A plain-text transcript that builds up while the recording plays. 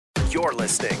You're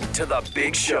listening to The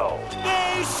Big Show.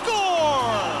 They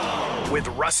score! With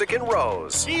Russick and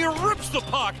Rose. He rips the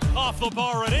puck off the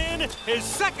bar and in. His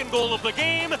second goal of the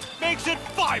game makes it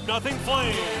 5-0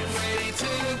 Flames. Ready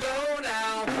to go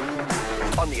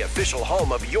now. On the official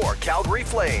home of your Calgary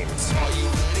Flames.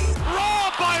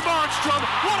 Robbed by Markstrom.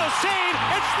 What a save.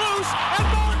 It's loose, and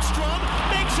Markstrom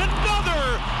makes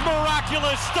another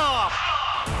miraculous stop.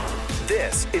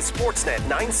 This is Sportsnet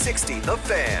 960, The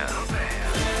Fan.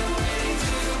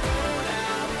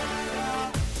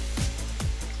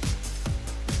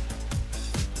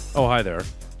 Oh, hi there.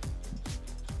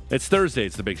 It's Thursday.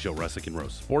 It's The Big Show, Russick and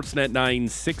Rose. Sportsnet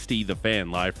 960, The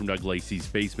Fan, live from Doug Lacey's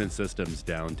Basement Systems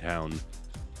downtown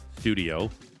studio.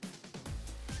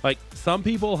 Like, some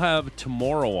people have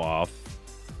tomorrow off,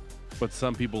 but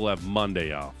some people have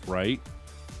Monday off, right?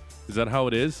 Is that how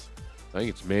it is? I think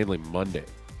it's mainly Monday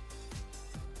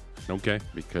Okay.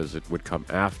 because it would come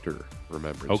after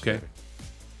Remembrance Okay. Day.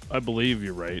 I believe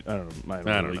you're right. I don't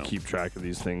really know. keep track of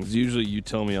these things. Usually you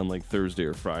tell me on like Thursday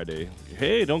or Friday,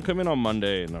 hey, don't come in on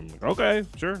Monday. And I'm like, okay,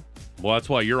 sure. Well, that's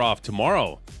why you're off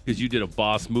tomorrow, because you did a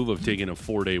boss move of taking a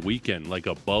 4-day weekend like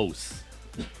a boss.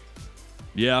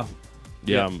 Yeah.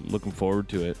 Yeah. I'm looking forward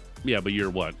to it. Yeah, but you're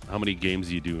what? How many games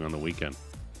are you doing on the weekend?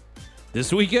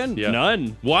 This weekend? Yeah.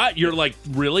 None. What? You're like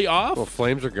really off? Well,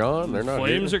 Flames are gone. They're not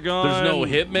Flames here. are gone. There's no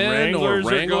Hitmen or Wranglers are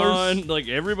Wranglers? gone. Like,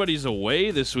 everybody's away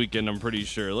this weekend, I'm pretty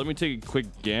sure. Let me take a quick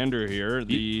gander here.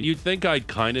 You'd think I'd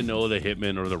kind of know the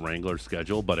Hitman or the Wrangler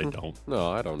schedule, but I don't.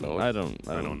 No, I don't know. I don't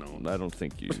know. I don't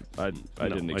think you. I No,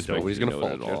 didn't I expect don't. you He's to gonna know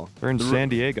that fault at you. all. We're in San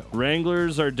Diego.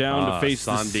 Wranglers are down to face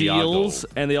the San Diego. Seals,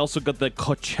 and they also got the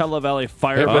Coachella Valley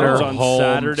Hitmen Firebirds are on home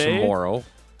Saturday. tomorrow.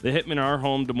 The Hitmen are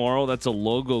home tomorrow. That's a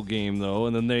logo game, though.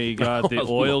 And then they got the A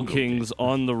Oil logo Kings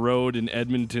on the road in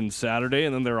Edmonton Saturday,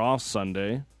 and then they're off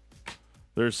Sunday.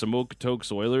 There's some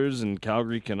Okotoks Oilers and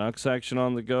Calgary Canucks action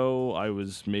on the go. I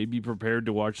was maybe prepared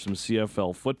to watch some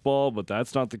CFL football, but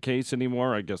that's not the case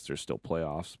anymore. I guess there's still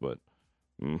playoffs, but...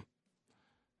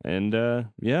 And,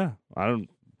 yeah, I'm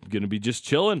going to be just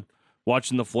chilling.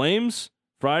 Watching the Flames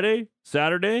Friday,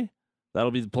 Saturday.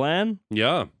 That'll be the plan.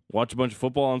 Yeah. Watch a bunch of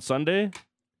football on Sunday.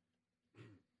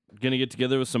 Gonna get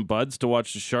together with some buds to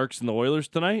watch the Sharks and the Oilers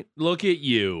tonight. Look at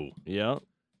you. Yeah,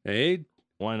 Hey,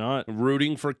 why not?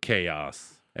 rooting for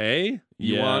chaos. Hey?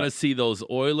 You Yeah. want to see those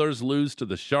Oilers lose to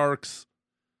the Sharks?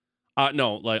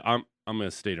 No, like I'm going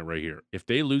to state it right here. If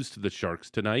they lose to the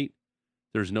Sharks tonight,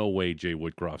 there's no way Jay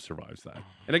Woodcroft survives that.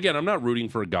 And again, I'm not rooting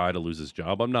for a guy to lose his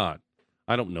job. I'm not.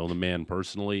 I don't know the man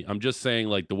personally. I'm just saying,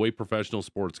 like, the way professional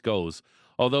sports goes.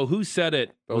 Although, who said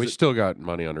it? But we still got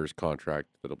money under his contract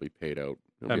that'll be paid out.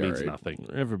 He'll That be means all right. nothing.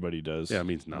 Everybody does. Yeah, it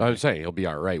means nothing. I'm saying he'll be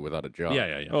all right without a job.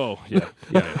 Yeah. Oh, yeah.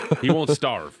 Yeah. He won't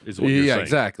starve, is what you're yeah, saying.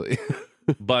 exactly.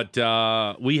 But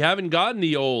we haven't gotten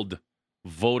the old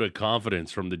vote of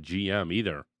confidence from the GM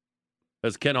either.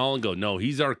 Does Ken Holland go, no,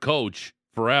 he's our coach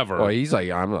forever. Well, he's like,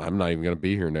 I'm not even going to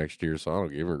be here next year, so I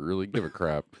don't really give a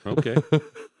crap. Okay.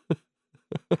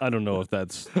 I don't know if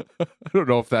that's. I don't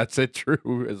know if that's it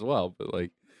true as well, but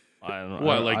like, I don't.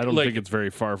 Well, I don't like- think it's very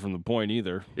far from the point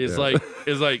either. It's Yeah.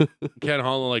 like Ken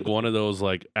Holland, like one of those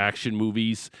like action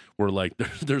movies where like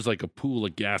there's like a pool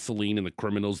of gasoline and the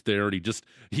criminal's there and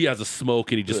he has a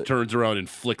smoke and he just turns around and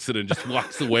flicks it and just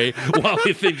walks away while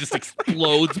the thing just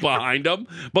explodes behind him.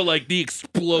 But like the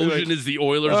explosion is the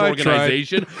Oilers I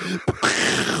organization.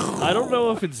 I don't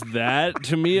know if it's that.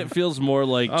 To me, it feels more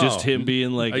like just Oh. him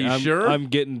being like, Are you I'm, sure? I'm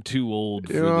getting too old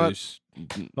You know for what? this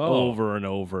Oh. over and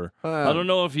over. I don't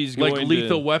know if he's Like going Lethal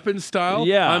to, Weapon style?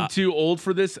 Yeah. I'm too old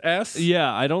for this S?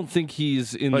 Yeah, I don't think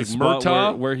he's in Like the spot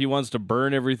Murtaugh? where he wants to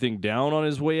burn everything down on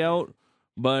his way out.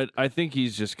 But I think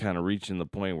he's just kind of reaching the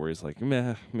point where he's like,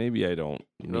 meh, maybe I don't.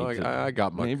 no, need to- I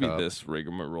got my maybe cup. this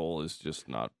rigmarole is just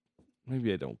not.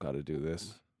 Maybe I don't got to do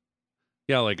this.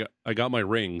 Yeah, like I got my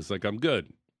rings. Like I'm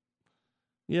good.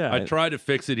 Yeah, I tried to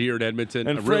fix it here in Edmonton.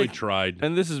 And I really Frank- tried.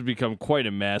 and this has become quite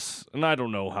a mess, and I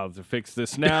don't know how to fix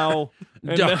this now.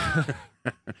 And Dar-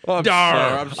 Oh, I'm Dar,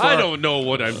 sorry, I'm sorry. I don't know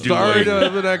what I'm Sorry doing. to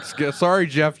the next guest. Sorry,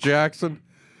 Jeff Jackson.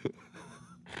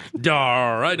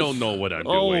 Dar, I don't know what I'm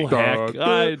oh doing. heck,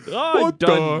 I What the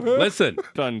done heck? Listen,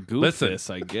 done goof Listen. this,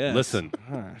 I guess. listen.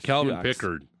 Ah, Calvin shucks.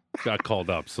 Pickard got called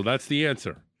up, so that's the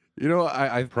answer. You know,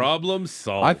 I Problem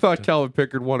solved. I thought Calvin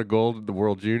Pickard won a gold at the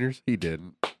World Juniors. He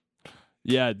didn't.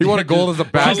 Yeah, He won a gold as a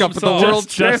backup at the solved. World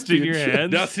just dusting your Championship.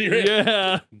 hands. Dusting your hands.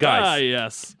 Yeah, Guys. Ah,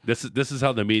 yes. This is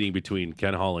how the meeting between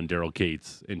Ken Holland, Daryl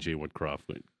Cates, and Jay Woodcroft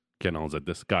went. Ken Holland said,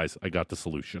 "This guys, I got the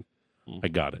solution. I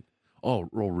got it. Oh,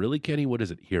 really, Kenny? What is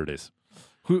it? Here it is.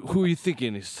 Who are you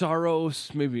thinking?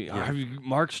 Saros? Maybe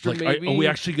Markstrom? Like, maybe? are we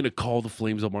actually going to call the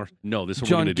Flames on Mars? No, this is what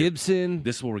John we're going to do. Gibson?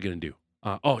 This is what we're going to do.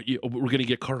 We're going to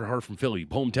get Carter Hart from Philly,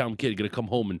 hometown kid, going to come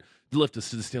home and lift us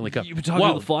to the Stanley Cup. You've been talking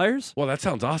to the Flyers? Well, that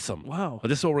sounds awesome. Wow.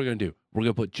 This is what we're going to do. We're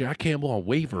going to put Jack Campbell on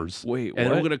waivers. Wait, and then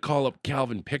what? we're going to call up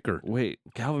Calvin Pickard. Wait,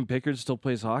 Calvin Pickard still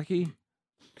plays hockey?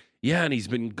 Yeah, and he's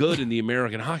been good in the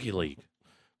American Hockey League.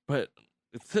 But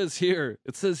it says here,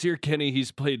 Kenny,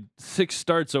 he's played 6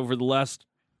 starts over the last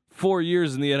 4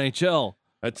 years in the NHL.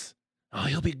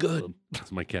 He'll be good.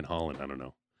 That's my Ken Holland. I don't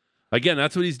know. Again,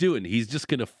 that's what he's doing. He's just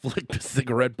going to flick the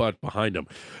cigarette butt behind him.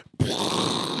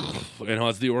 And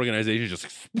as the organization just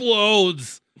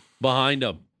explodes behind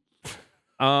him.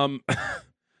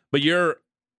 But you're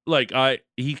like,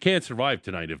 he can't survive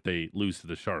tonight if they lose to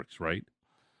the Sharks, right?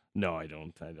 No, I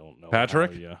don't know.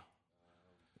 Patrick? Yeah.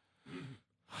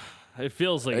 It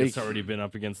feels like it's already been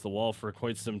up against the wall for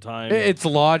quite some time. It's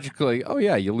logically,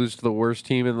 you lose to the worst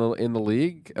team in the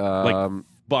league.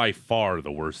 By far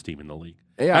the worst team in the league.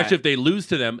 Yeah. Actually, if they lose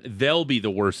to them, they'll be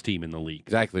the worst team in the league.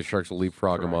 Exactly. The Sharks will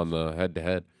leapfrog them on the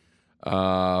head-to-head.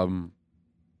 I don't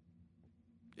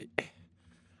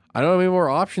know how many more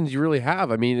options you really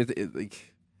have. I mean,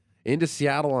 like into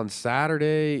Seattle on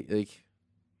Saturday,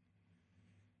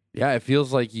 it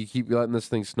feels like you keep letting this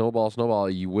thing snowball.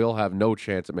 You will have no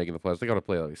chance at making the playoffs. They got to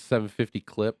play like 750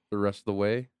 clip the rest of the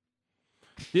way.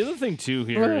 The other thing too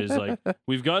here is like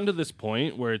we've gotten to this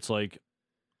point where it's like,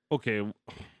 okay,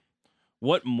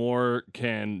 what more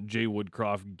can Jay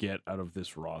Woodcroft get out of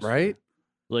this roster? Right?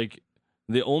 Like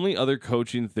the only other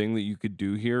coaching thing that you could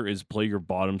do here is play your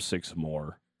bottom 6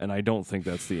 more. And I don't think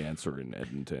that's the answer in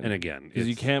Edmonton. And again, because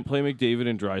you can't play McDavid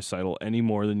and Draisaitl any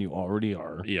more than you already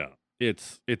are. Yeah,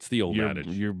 it's the old adage.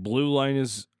 Your blue line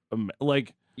is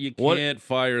like you can't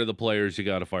fire the players. You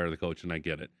got to fire the coach, and I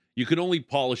get it. You can only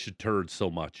polish a turd so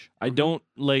much. I don't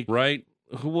like right.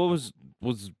 What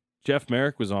was Jeff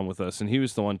Merrick was on with us, and he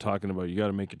was the one talking about you got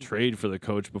to make a trade for the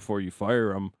coach before you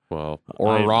fire him. Well,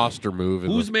 or a roster move.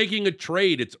 Who's making a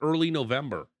trade? It's early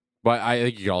November. But I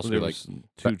think you could also there be like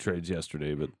 2 trades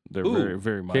yesterday, but they're very,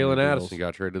 very minor. Kalen deals. Addison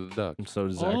got traded to the Ducks. And so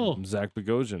does Zach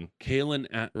Bogosian.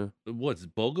 Kalen, what's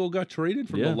Bogo got traded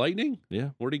from the Lightning? Yeah.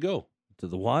 Where'd he go? To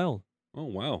the Wild. Oh,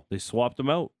 wow. They swapped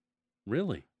him out.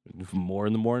 Really? More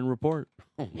in the morning report.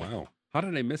 Oh, wow. How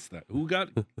did I miss that? Who got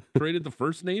traded the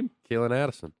first name? Kalen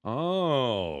Addison.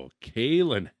 Oh,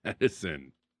 Kalen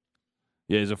Addison.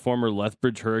 Yeah, he's a former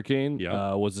Lethbridge Hurricane.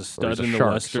 Yeah. Was a stud in the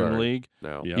Shark, Western League.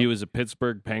 No. Yeah. He was a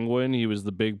Pittsburgh Penguin. He was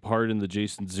the big part in the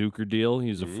Jason Zucker deal.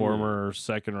 He's a former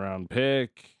second-round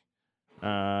pick.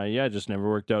 Just never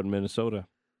worked out in Minnesota.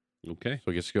 Okay.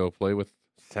 So he gets to go play with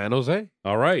San Jose?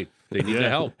 All right. They need the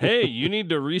help. Hey, you need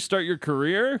to restart your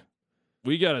career?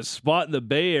 We got a spot in the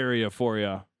Bay Area for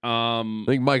you. I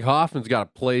think Mike Hoffman's got a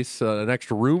place, an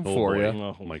extra room for you.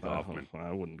 Oh, Mike Hoffman.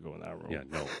 I wouldn't go in that room. Yeah,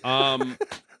 no.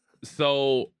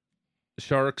 So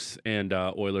Sharks and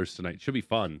Oilers tonight should be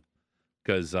fun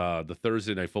because the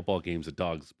Thursday night football game's a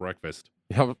dog's breakfast.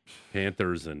 Yeah.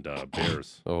 Panthers and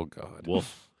Bears. Oh God.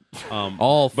 Wolf. But I'm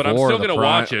still gonna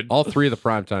watch it. All 3 of the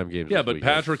primetime games. Yeah, but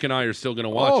weekend. Patrick and I are still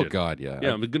gonna watch it. Oh God, yeah.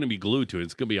 Yeah, I'm gonna be glued to it.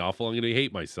 It's gonna be awful. I'm gonna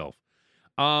hate myself.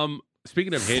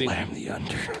 Speaking of hating, Slam the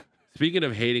under. Speaking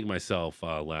of hating myself,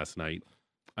 last night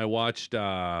I watched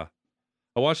the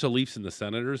Leafs and the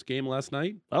Senators game last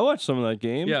night. I watched some of that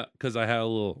game. Yeah, because I had a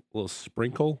little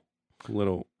sprinkle,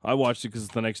 I watched it because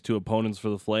it's the next 2 opponents for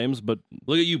the Flames. But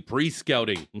Look at you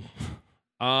pre-scouting.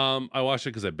 I watched it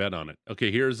because I bet on it.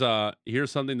 Okay, here's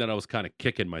something that I was kind of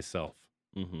kicking myself.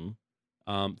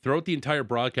 Throughout the entire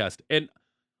broadcast, and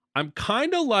I'm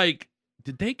kind of like,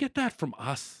 did they get that from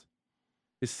us?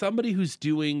 Is somebody who's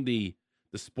doing the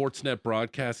Sportsnet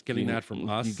broadcast getting that from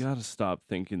us? You got to stop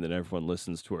thinking that everyone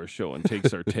listens to our show and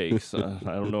takes our takes. I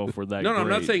don't know if we're that. No, I'm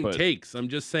not great, saying but takes. I'm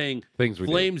just saying Things we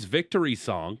Flames victory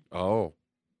song. Oh.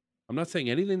 I'm not saying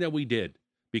anything that we did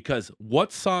because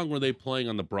what song were they playing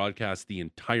on the broadcast the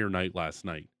entire night last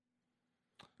night?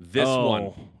 This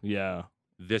one. Yeah.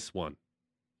 This one.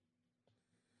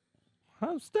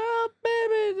 I'm stop,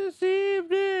 baby, this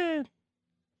evening.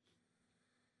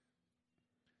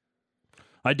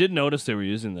 I did notice they were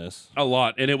using this a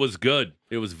lot, and it was good.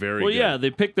 It was very good. Well, yeah,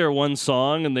 they pick their one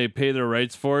song and they pay their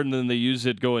rights for it, and then they use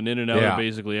it going in and out of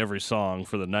basically every song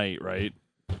for the night, right?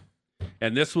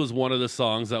 And this was one of the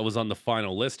songs that was on the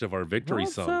final list of our victory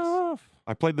songs.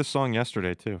 I played this song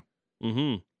yesterday, too.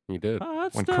 You did.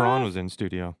 When Kron was in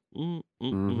studio. I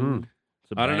don't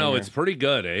know. It's pretty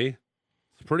good, eh?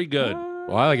 It's pretty good.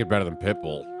 Well, I like it better than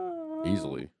Pitbull.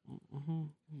 Easily.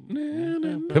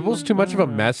 Pitbull's too much of a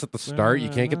mess at the start. You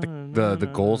can't get the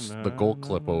goal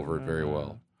clip over it very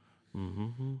well.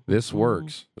 This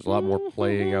works. There's a lot more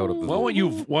playing out of the. Why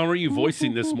weren't you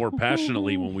voicing this more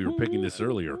passionately when we were picking this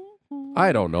earlier?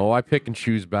 I don't know. I pick and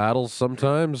choose battles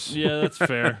sometimes. Yeah, that's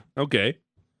fair. Okay.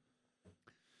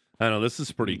 I know this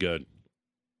is pretty good.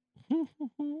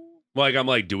 Like I'm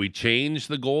like, do we change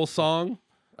the goal song?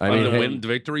 I mean, the hey, win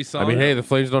victory song. I mean, hey, the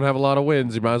Flames don't have a lot of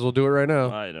wins. You might as well do it right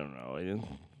now. I don't know.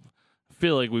 I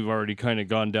feel like we've already kind of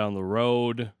gone down the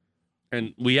road.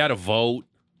 And we had a vote.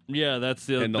 Yeah, that's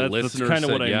And the that's listeners kind of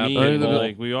said, what yeah, I mean. pretty cool.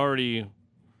 Like we already. All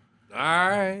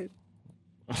right.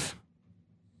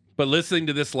 But listening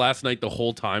to this last night the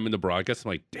whole time in the broadcast, I'm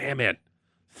like, damn it,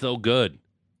 so good.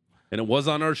 And it was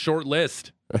on our short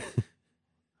list.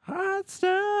 Hot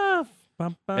stuff.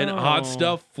 And hot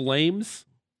stuff, Flames.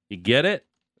 You get it?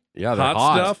 Yeah, they're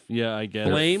Hot stuff, Yeah, I get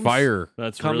Flames, Fire.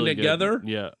 That's coming really good. together.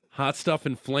 Yeah. Hot stuff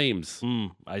and Flames.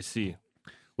 I see.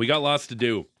 We got lots to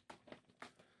do.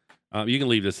 You can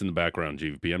leave this in the background,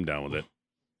 GVP. I'm down with it.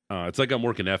 It's like I'm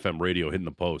working FM radio, hitting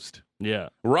the post. Yeah.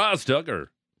 Ross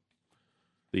Tucker.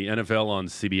 The NFL on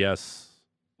CBS.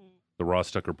 The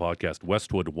Ross Tucker podcast,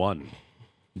 Westwood 1.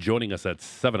 Joining us at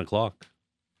 7 o'clock.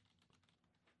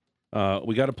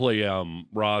 We got to play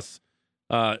Ross.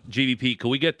 GVP, can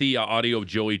we get the audio of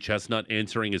Joey Chestnut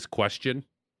answering his question?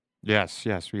 Yes,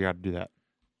 we got to do that.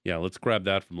 Yeah, let's grab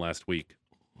that from last week.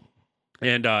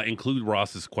 And include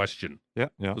Ross's question. Yeah.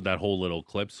 With that whole little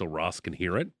clip so Ross can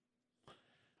hear it.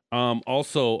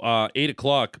 Also, 8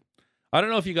 o'clock. I don't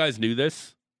know if you guys knew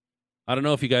this. I don't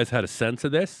know if you guys had a sense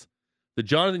of this. The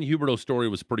Jonathan Huberdeau story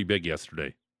was pretty big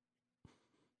yesterday.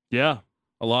 Yeah.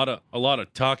 A lot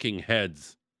of talking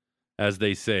heads, as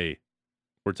they say,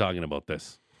 were talking about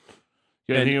this.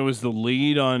 Yeah, I think it was the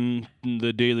lead on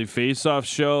the Daily Face-Off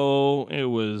show. It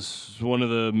was one of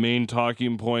the main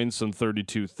talking points on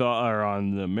 32 or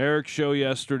on the Merrick show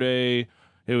yesterday.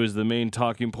 It was the main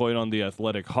talking point on the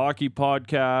Athletic Hockey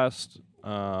podcast.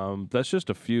 That's just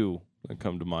a few that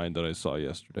come to mind that I saw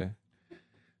yesterday.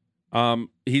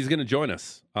 He's going to join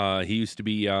us. He used to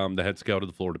be the head scout of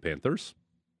the Florida Panthers.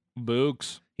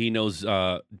 Books. He knows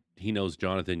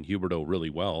Jonathan Huberdeau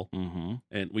really well,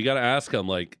 and we got to ask him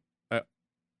like,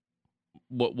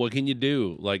 what can you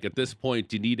do? Like at this point,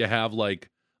 do you need to have like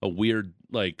a weird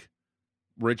like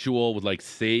ritual with like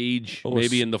sage,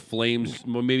 maybe in the Flames,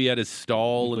 maybe at his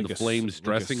stall in the Flames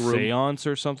dressing room, seance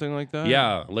or something like that?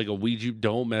 Yeah, like a Ouija.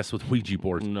 Don't mess with Ouija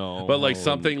boards. No, but like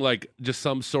something like just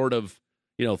some sort of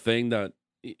thing that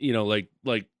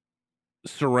like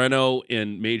Sereno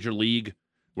in Major League.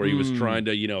 Where he was trying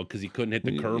to, because he couldn't hit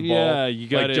the curveball. Yeah, you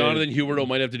got like Jonathan Huberdeau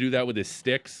might have to do that with his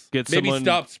sticks. Maybe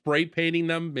stop spray painting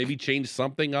them. Maybe change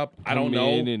something up. I don't know.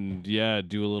 And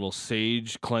do a little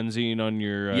sage cleansing on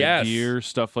your gear,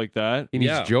 stuff like that. He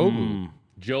needs Jobu.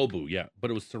 Jobu, yeah, but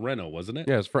it was Sereno, wasn't it?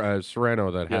 Yeah, it's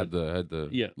Sereno that had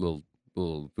the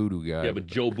little voodoo guy. Yeah, but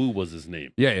Jobu was his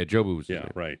name. Yeah, Jobu was his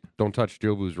name. Right. Don't touch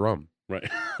Jobu's rum.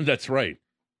 Right, that's right.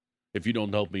 If you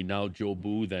don't help me now,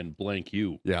 Jobu, then blank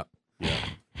you. Yeah.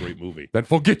 Great movie. Then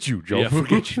forget you, Jobu. Yeah,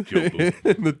 forget you, Jobu.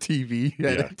 In the TV.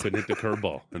 Yeah, couldn't hit the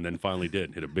curveball, and then finally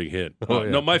did. Hit a big hit. Oh, yeah.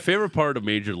 No, my favorite part of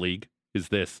Major League is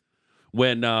this.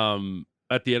 When,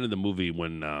 at the end of the movie,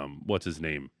 when, what's his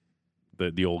name?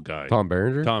 The old guy. Tom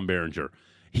Berenger? Tom Berenger.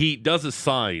 He does a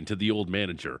sign to the old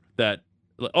manager that,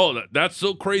 that's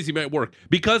so crazy, might work.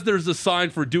 Because there's a sign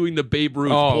for doing the Babe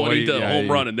Ruth pointing to the home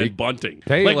run and then bunting.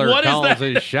 Taylor what calls is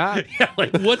that? his shot. Yeah,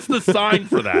 like, what's the sign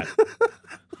for that?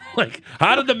 Like,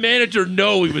 how did the manager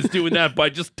know he was doing that by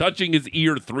just touching his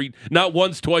ear not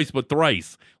once, twice, but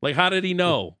thrice? Like, how did he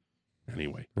know?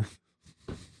 Anyway.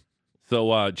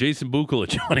 So, Jason Bukala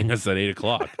joining us at 8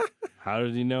 o'clock. How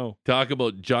did he know? Talk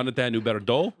about Jonathan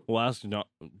Huberdeau. Well, ask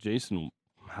Jason,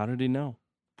 how did he know?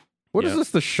 What is this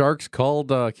the Sharks called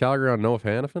Calgary on Noah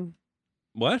Hanifin?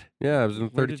 What? Yeah, it was in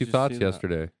 32 Thoughts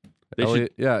yesterday.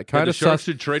 The Sharks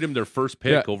should trade him their first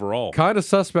pick overall. Kind of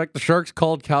suspect. The Sharks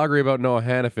called Calgary about Noah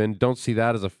Hanifin. Don't see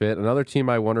that as a fit. Another team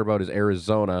I wonder about is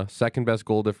Arizona. Second best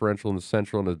goal differential in the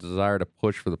Central and a desire to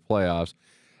push for the playoffs.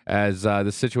 As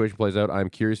this situation plays out, I'm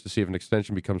curious to see if an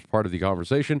extension becomes part of the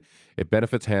conversation. It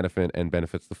benefits Hanifin and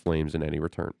benefits the Flames in any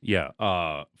return. Yeah.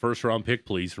 First round pick,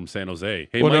 please, from San Jose.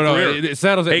 Hey, well, Mike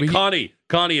San Jose. Hey,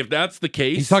 Connie, if that's the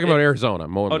case. He's talking about Arizona.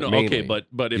 Mainly. Okay, but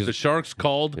if the Sharks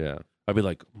called, I'd be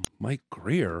like, Mike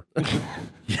Greer?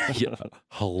 Yeah.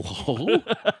 Hello?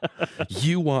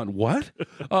 You want what?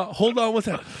 Hold on, what's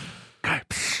that? Guy,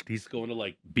 he's going to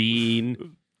like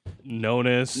Bean,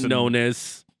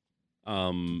 Nonis.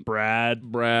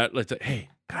 Brad. Let's say, hey,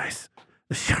 guys,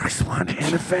 the Sharks want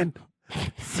Hanifin.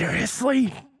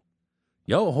 Seriously?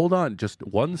 Yo, hold on. Just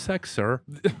one sec, sir.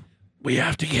 We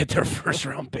have to get their first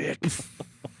round pick. It's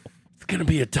going to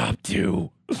be a top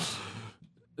 2.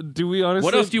 Do we honestly?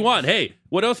 What else do you want? Hey,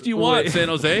 what else do you want, San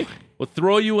Jose? We'll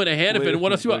throw you in a Hanifin.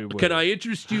 What else do you want? Can I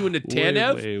interest you in a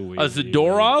Tanev? A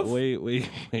Zadorov?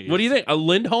 Wait. What do you think? A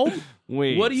Lindholm?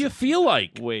 Wait. What do you feel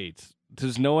like? Wait.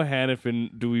 Does Noah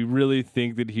Hanifin, do we really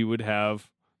think that he would have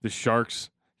the Sharks?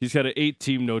 He's got an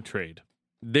 8-team no trade.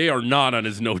 They are not on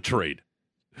his no trade.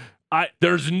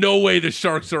 There's no way the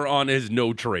Sharks are on his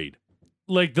no trade.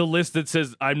 Like the list that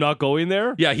says, I'm not going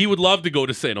there? Yeah, he would love to go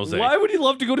to San Jose. Why would he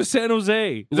love to go to San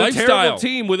Jose? It's Lifestyle. a terrible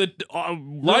team with a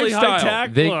really Lifestyle. high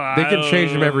tack. They can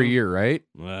change them every year, right?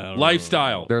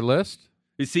 Lifestyle. Their list.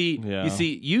 You see,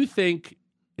 you think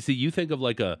of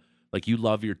like you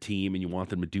love your team and you want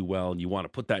them to do well and you want to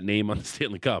put that name on the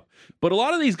Stanley Cup. But a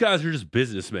lot of these guys are just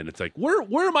businessmen. It's like, where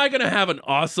am I going to have an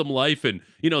awesome life and,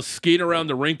 skate around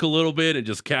the rink a little bit and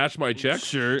just cash my checks?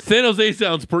 Sure. San Jose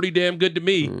sounds pretty damn good to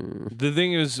me. The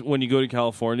thing is, when you go to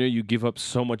California, you give up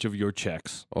so much of your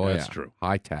checks. Oh, That's yeah. true.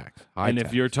 High tax.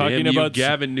 If you're talking Damn you, about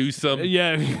Gavin Newsom.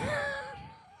 yeah.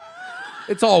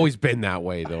 It's always been that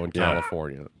way, though, in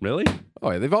California. Really?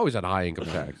 Oh, yeah. They've always had high income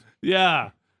tax.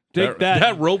 Yeah. Take that.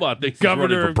 That robot thinks he's running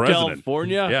Governor for of president.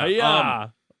 California. Yeah. Yeah.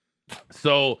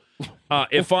 So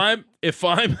if I'm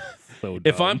So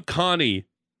if dumb. I'm Connie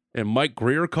and Mike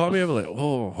Greer call me, I'm like,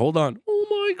 oh, hold on.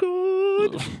 Oh my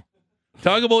God.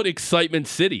 Talk about excitement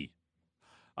city.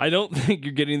 I don't think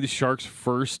you're getting the Sharks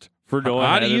first for Noah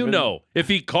How do you Hanifin. know? If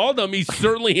he called them, he's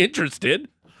certainly interested.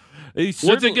 He's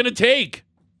What's it going to take?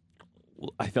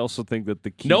 I also think that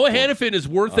the key Noah point- Hanifin is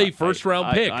worth a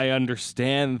first-round pick. I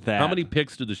understand that. How many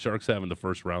picks do the Sharks have in the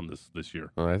first round this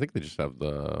year? I think they just have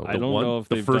I don't know if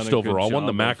the they've first done a good overall one,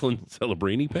 the job Macklin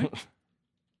Celebrini pick.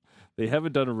 They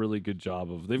haven't done a really good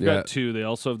job of. They've Yeah. got 2. They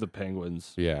also have the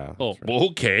Penguins. Yeah. Oh, well,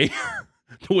 okay.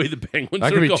 The way the Penguins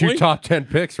That are could be going. 2 top 10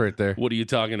 picks right there. What are you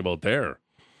talking about there?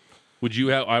 Would you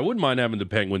have? I wouldn't mind having the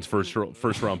Penguins first round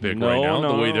pick right now.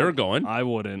 The way they're going, I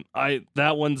wouldn't.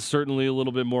 That one's certainly a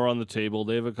little bit more on the table.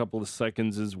 They have a couple of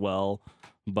seconds as well,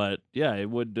 but yeah, it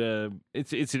would.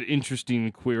 It's an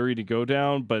interesting query to go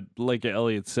down, but like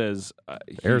Elliot says,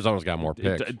 Arizona's got more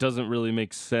picks. It doesn't really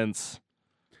make sense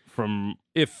from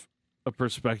if a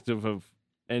perspective of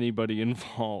anybody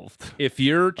involved. if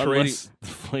you're trading, Unless the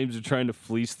Flames are trying to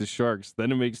fleece the Sharks,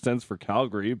 then it makes sense for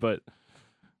Calgary, but.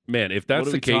 man, if What that's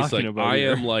are the we case, talking like about I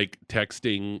here? am like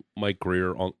texting Mike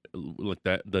Greer on like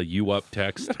that the U up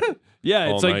text. Yeah,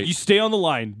 it's all like night. you stay on the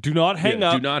line. Do not hang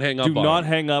Yeah, up. do not hang up Do on not him.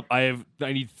 hang up. I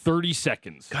need 30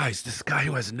 seconds. Guys, this guy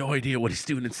who has no idea what he's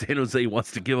doing in San Jose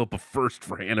wants to give up a first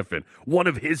for Hanifin. One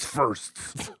of his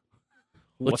firsts.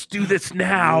 Let's do this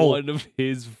now. One of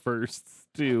his firsts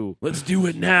too. Let's do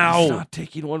it He's now. not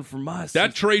taking one from us.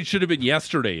 That trade should have been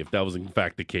yesterday if that was in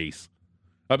fact the case.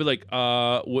 I'd be like,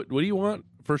 what do you want?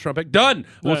 First round pick? Done.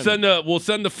 We'll send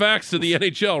the fax to the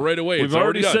NHL right away. We've It's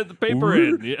already done. sent the paper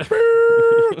in. Yeah.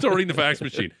 It's already in the fax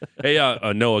machine. Hey,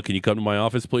 Noah, can you come to my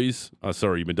office, please?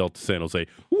 Sorry, you've been dealt to San Jose.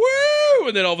 Woo!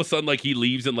 And then all of a sudden, like, he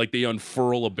leaves and, like, they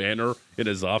unfurl a banner in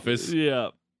his office. Yeah.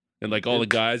 And, like, all the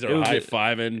guys it are would be-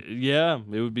 high-fiving. Yeah,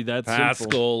 it would be that simple.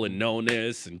 Pascal and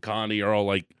Nonis and Connie are all,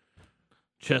 like,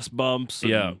 Chest bumps.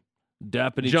 And Yeah.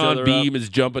 dapping each John other Beam up. is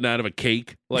jumping out of a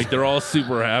cake. Like, they're all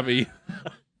super happy.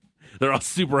 They're all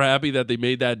super happy that they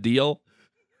made that deal.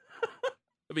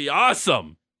 It'd be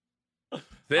awesome.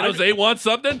 San Jose wants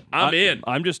something? I'm in.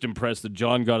 I'm just impressed that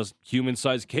John got a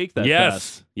human-sized cake that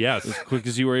fast. As Yes. quick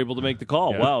as you were able to make the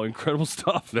call. Yeah. Wow, incredible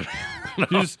stuff. You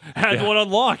just had one on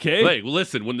lock, eh? Hey,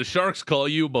 listen, when the Sharks call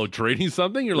you about trading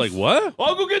something, you're like, what?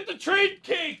 I'll go get the trade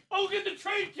cake. I'll get the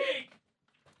trade cake.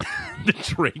 The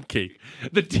trade cake.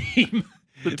 The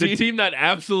team that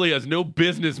absolutely has no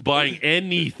business buying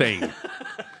anything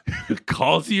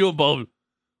calls you about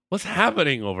what's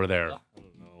happening over there. I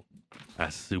don't know.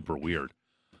 That's super weird.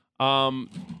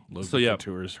 So yeah,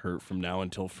 Couture is hurt from now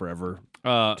until forever.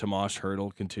 Tomas Tomas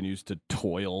Hertl continues to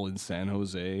toil in San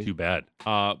Jose. too bad.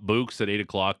 Books at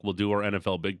 8:00. We'll do our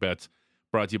NFL big bets.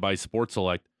 Brought to you by Sports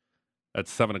Select at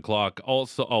 7:00.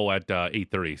 Also, at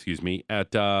 8:30. Excuse me.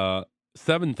 At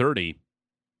 7:30.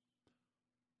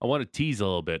 I want to tease a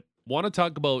little bit. Want to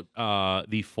talk about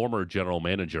the former general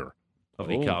manager of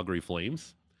the Calgary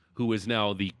Flames, who is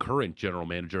now the current general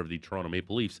manager of the Toronto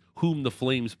Maple Leafs, whom the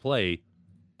Flames play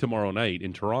tomorrow night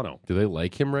in Toronto. Do they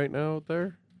like him right now out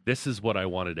there? This is what I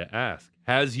wanted to ask.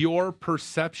 Has your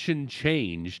perception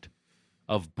changed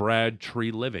of Brad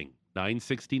Tree Living?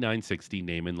 960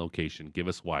 name and location. Give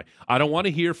us why. I don't want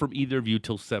to hear from either of you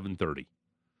till 7:30.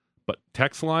 But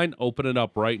text line, open it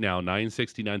up right now.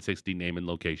 960 name and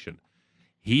location.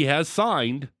 He has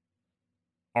signed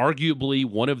arguably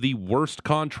one of the worst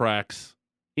contracts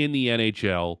in the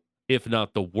NHL if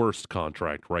not the worst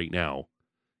contract right now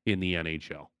in the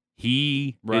NHL.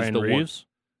 He Ryan is the Reeves? one.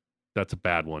 That's a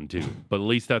bad one too. But at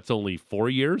least that's only 4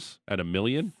 years at $1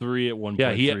 million. 3 at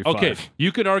 1.35. Yeah, okay.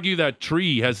 You can argue that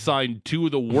Tree has signed 2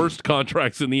 of the worst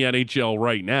contracts in the NHL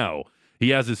right now. He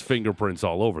has his fingerprints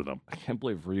all over them. I can't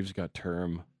believe Reeves got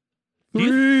term.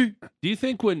 Do you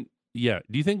think when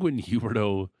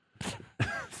Huberdeau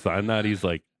signed that, he's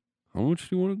like, how much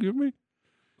do you want to give me?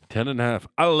 10.5.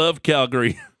 I love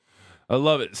Calgary. I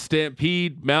love it.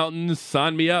 Stampede, mountains,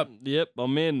 sign me up. Yep,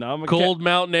 I'm in. I'm a Cold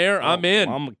mountain air, I'm in.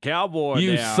 I'm a cowboy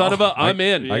You now. son of a, I'm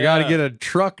in. I got to get a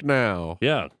truck now.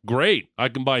 Yeah, great. I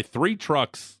can buy 3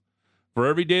 trucks for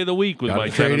every day of the week with Gotta my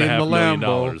trade in the $10.5 million.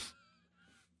 Lambo.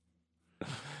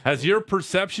 Has your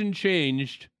perception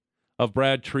changed of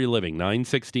Brad Tree living?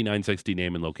 960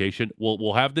 name and location.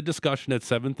 We'll have the discussion at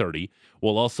 7:30.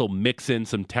 We'll also mix in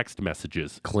some text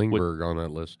messages. Klingberg on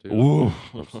that list, too. Ooh,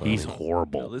 sorry. he's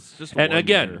horrible. No, this is just And one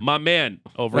again, year. my man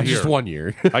over That's here. just 1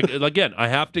 year. I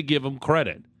have to give him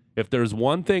credit. If there's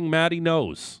one thing Matty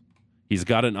knows, he's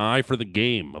got an eye for the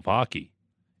game of hockey,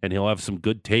 and he'll have some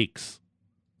good takes.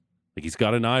 Like he's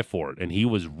got an eye for it, and he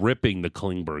was ripping the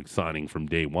Klingberg signing from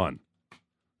day one,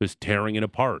 just tearing it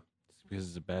apart. It's because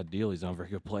it's a bad deal. He's not a very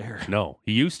good player. No,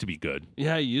 he used to be good,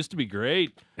 Yeah, he used to be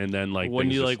great. and then like When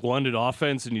things you just- wanted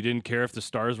offense and you didn't care if the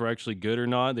Stars were actually good or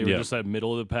not, they were Yeah. just that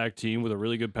middle of the pack team with a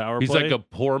really good power he's play. like a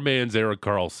poor man's Erik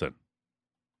Karlsson,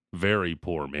 very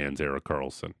poor man's Erik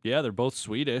Karlsson. Yeah, they're both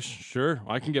Swedish. Sure,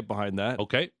 I can get behind that.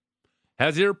 Okay,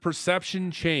 has your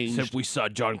perception changed? Except we saw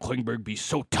John Klingberg be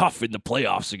so tough in the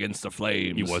playoffs against the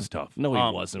Flames. He was tough. No,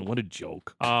 he wasn't. What a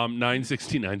joke.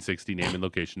 960 name and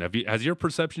location. Has your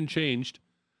perception changed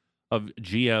of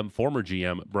former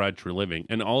GM Brad Treliving?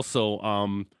 And also,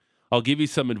 I'll give you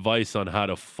some advice on how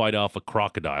to fight off a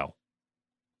crocodile.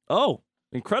 Oh,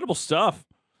 incredible stuff.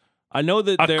 I know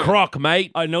that A croc,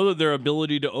 mate. I know that their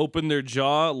ability to open their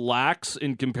jaw lacks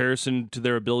in comparison to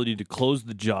their ability to close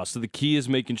the jaw. So the key is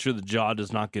making sure the jaw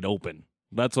does not get open.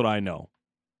 That's what I know.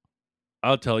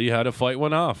 I'll tell you how to fight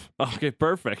one off. Okay,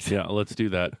 perfect. Yeah, let's do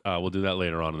that. We'll do that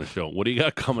later on in the show. What do you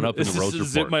got coming up in the Rose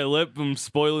Zip Report? my lip. I'm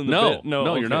spoiling the No, bit. no,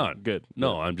 okay, you're not. Good.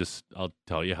 No, I'll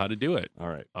tell you how to do it. All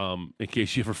right. In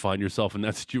case you ever find yourself in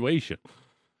that situation.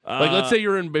 Like, let's say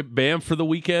you're in Banff for the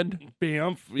weekend.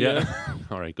 Banff. Yeah.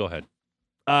 All right, go ahead.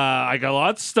 I got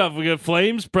lots of stuff. We got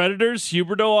Flames, Predators,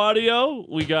 Huberdeau audio.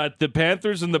 We got the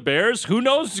Panthers and the Bears. Who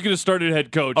knows who's going to start at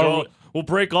head coach? Oh. We'll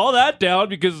break all that down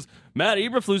because Matt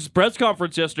Eberflus's press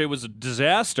conference yesterday was a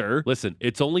disaster. Listen,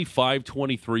 it's only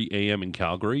 5:23 a.m. in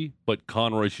Calgary, but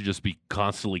Conroy should just be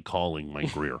constantly calling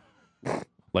Mike Greer,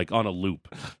 like on a loop.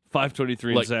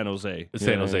 5:23 Like- in San Jose. San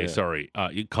Yeah, Jose, yeah. sorry.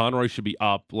 Conroy should be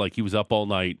up, like he was up all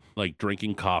night, like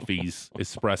drinking coffees,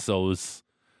 espressos,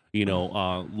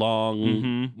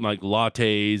 long like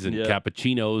lattes and Yeah.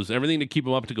 cappuccinos, everything to keep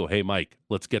him up to go, hey, Mike,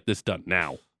 let's get this done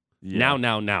now. Yeah.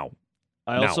 Now.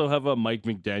 I Now. also have a Mike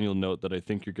McDaniel note that I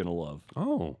think you're going to love.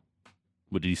 Oh.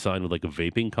 But did he sign with like a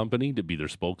vaping company to be their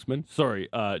spokesman? Sorry,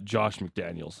 Josh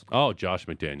McDaniels. Oh, Josh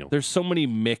McDaniel. There's so many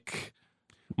Mike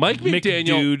McDaniel.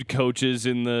 McDude coaches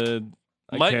in the.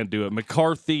 I Mike- can't do it.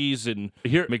 McCarthy's and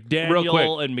Here, real quick.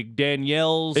 McDaniel and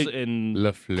McDaniels It- and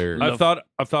Lafleur.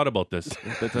 I've thought about this.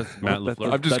 Matt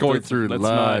LaFleur. I'm just going through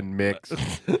line mix.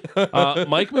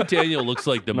 Mike McDaniel looks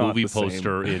like the Not movie the same.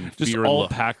 poster in just Fear and all Lo-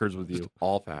 Packers with you.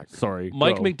 All facts. Sorry,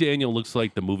 Mike go. McDaniel looks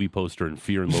like the movie poster in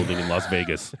Fear and Loathing in Las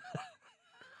Vegas.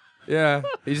 Yeah.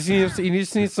 He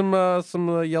just needs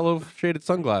some yellow shaded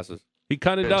sunglasses. He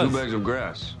kind of 2 does. bags of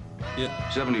grass. Yeah.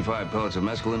 75 pellets of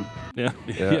mescaline. Yeah,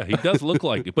 Yeah, he does look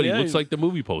like it, but Yeah, he looks he's- like the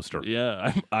movie poster.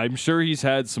 yeah. I'm sure he's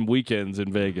had some weekends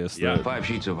in Vegas. Yeah. that- 5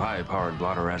 sheets of high-powered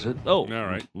blotter acid. Oh, All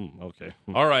right. Okay.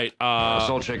 All right. A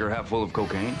salt shaker half full of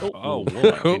cocaine. Oh,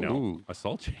 well, Ooh. a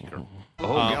salt shaker. A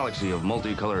whole galaxy of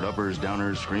multicolored uppers,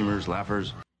 downers, screamers,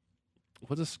 laughers.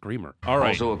 What's a screamer? All right.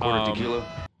 Also a quarter tequila,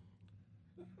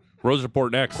 Rose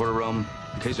Report next. quarter rum,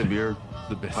 case of beer,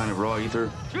 The best. pint of raw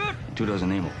ether, 2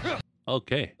 dozen amyls.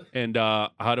 Okay. And how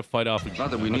to fight off a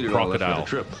Not that we a needed all that crocodile.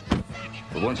 for the trip.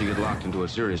 But once you get locked into a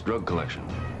serious drug collection,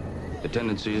 the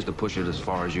tendency is to push it as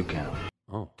far as you can.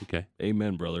 Oh, okay.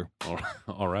 Amen, brother.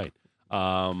 All right.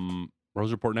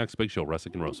 Rose Report next. Big Show,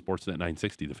 Russick and Rose. Sportsnet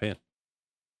 960, The Fan.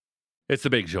 It's the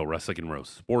Big Show, Russick and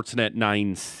Rose. Sportsnet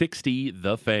 960,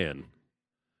 The Fan.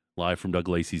 Live from Doug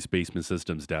Lacey's Basement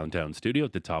Systems downtown studio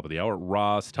at the top of the hour.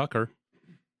 Ross Tucker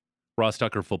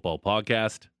Football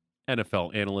Podcast,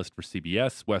 NFL analyst for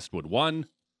CBS, Westwood One.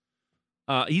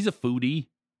 He's a foodie.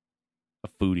 A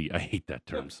foodie. I hate that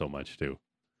term so much, too.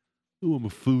 Oh, I'm a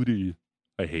foodie.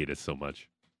 I hate it so much.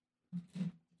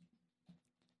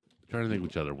 trying to think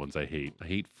which other ones I hate. I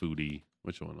hate Foodie.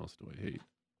 Which one else do I hate?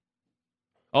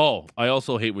 Oh, I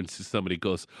also hate when somebody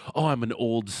goes, "Oh, I'm an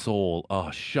old soul."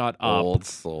 Oh, shut up. Old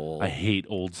soul. I hate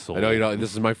old soul. I know you don't.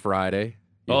 This is my Friday.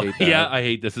 You Oh, hate that? yeah, I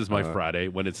hate this is my Friday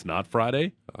when it's not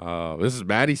Friday. This is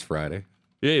Maddie's Friday.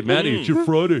 Hey, Maddie, it's your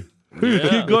Friday.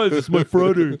 Hey, guys, it's my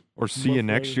Friday. Or see you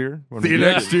next year. See you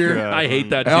next year. I hate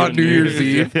that too. On New Year's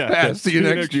Eve. Yeah. See you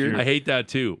next year. I hate that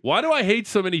too. Why do I hate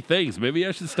so many things? Maybe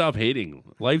I should stop hating.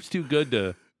 Life's too good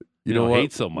to You know what?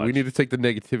 hate so much. We need to take the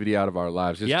negativity out of our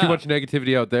lives. There's Yeah. too much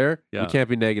negativity out there. Yeah. We can't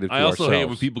be negative to I also ourselves. hate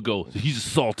when people go, "He's a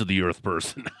salt of the earth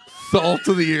person." Salt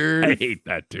of the I earth. hate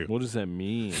that too. What does that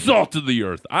mean? Salt of the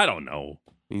earth. I don't know.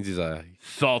 Means he's a...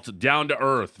 Salt down to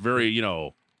earth. Very,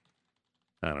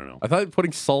 I don't know. I thought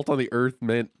putting salt on the earth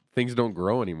meant things don't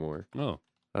grow anymore. Oh.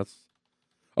 That's...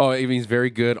 Oh, it means very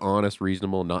good, honest,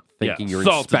 reasonable, not thinking you're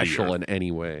salt of the special earth. in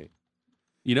any way.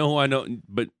 You know who I know?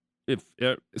 But if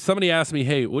somebody asks me,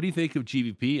 "Hey, what do you think of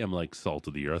GVP?" I'm like, salt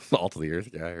of the earth. Salt of the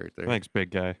earth guy right there. Thanks,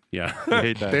 big guy. Yeah. You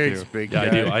hate that Thanks, too. big Yeah, guy.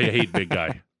 I do. I hate big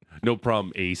guy. No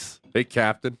problem, Ace. Hey,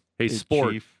 Captain. Hey,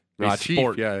 sport. Chief. Hey, Chief.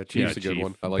 sport. Yeah, Chief's Yeah, a good Chief.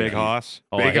 one. I like Big that. Hoss.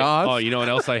 Oh, Big I hate- odds? Oh, you know what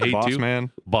else I hate Boss too?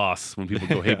 man. Boss. When people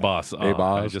go, "Hey, boss." Hey,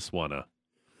 boss. I just want to.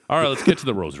 All right, let's get to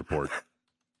the Rose Report.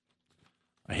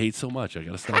 I hate so much. I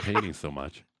got to stop hating so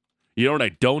much. You know what I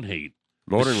don't hate?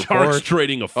 Motoring The Sharks report.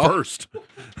 trading a first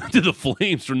to the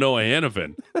Flames for Noah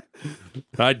Hanifin.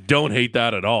 I don't hate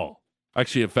that at all.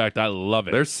 Actually, in fact, I love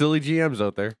it. There's silly GMs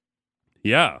out there.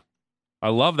 Yeah, I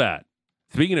love that.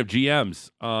 Speaking of GMs,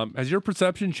 has your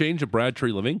perception changed of Brad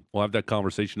Tree Living? We'll have that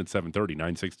conversation at 7:30,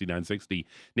 960,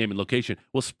 name and location.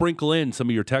 We'll sprinkle in some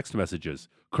of your text messages,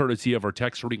 courtesy of our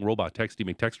text reading robot, Texty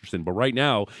McTexterson. But right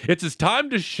now, it's his time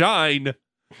to shine.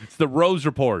 It's the Rose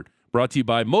Report, brought to you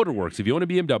by Motorworks. If you own a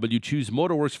BMW, choose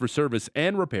Motorworks for service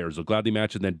and repairs. They'll gladly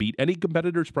match and then beat any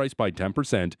competitor's price by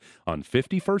 10% on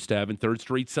 51st Ave and 3rd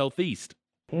Street Southeast.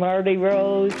 Marty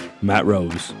Rose. Matt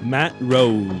Rose. Matt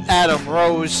Rose. Adam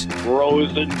Rose.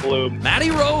 Rose and bloom. Matty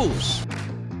Rose.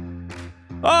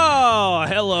 Oh,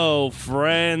 hello,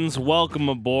 friends. Welcome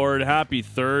aboard. Happy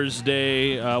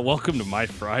Thursday. Welcome to my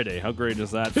Friday. How great is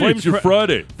that? It's your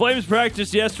Friday. Flames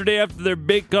practiced yesterday after their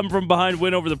big come-from-behind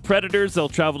win over the Predators. They'll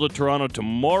travel to Toronto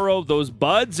tomorrow. Those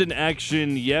Buds in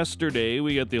action yesterday.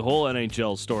 We got the whole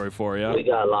NHL story for you. We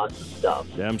got lots of stuff.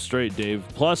 Damn straight, Dave.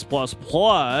 Plus,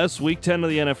 Week 10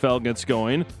 of the NFL gets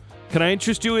going. Can I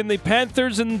interest you in the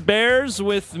Panthers and Bears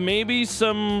with maybe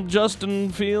some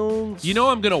Justin Fields? You know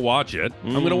I'm going to watch it.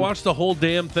 I'm going to watch the whole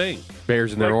damn thing.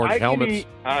 Bears in their orange helmets. Eat,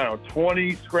 I don't know,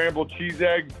 20 scrambled cheese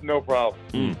eggs, no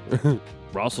problem.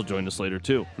 Ross will join us later,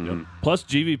 too. Mhm. Plus,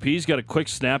 GVP's got a quick,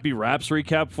 snappy Raps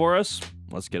recap for us.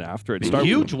 Let's get after it.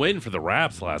 Huge win for the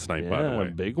Raps last night, by the Yeah, way.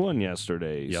 big one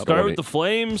yesterday. Yep. Start with the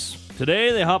Flames.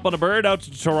 Today, they hop on a bird out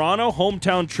to Toronto.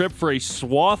 Hometown trip for a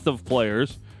swath of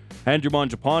players. Andrew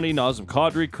Mangiapane, Nazem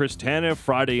Kadri, Chris Tanev,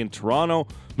 Friday in Toronto.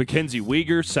 Mackenzie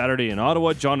Weegar, Saturday in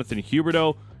Ottawa. Jonathan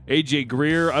Huberdeau. AJ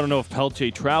Greer, I don't know if Peltier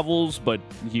travels, but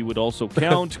he would also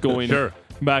count going Sure.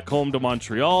 back home to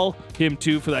Montreal. Him,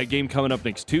 too, for that game coming up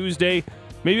next Tuesday.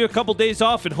 Maybe a couple days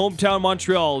off in hometown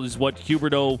Montreal is what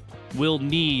Huberdeau will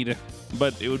need,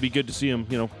 but it would be good to see him,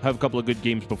 have a couple of good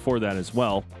games before that as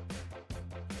well.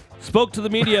 Spoke to the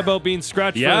media about being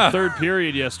scratched for the third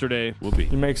period yesterday. Will be.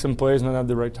 You make some plays not at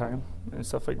the right time and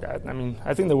stuff like that. I mean,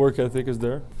 I think the work ethic is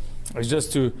there. It's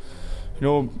just to,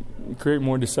 create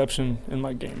more deception in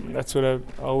my game. That's what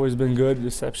I've always been good,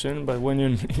 deception. But when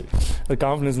you're the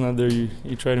confidence is not there, you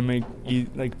try to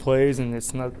make plays and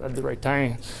it's not at the right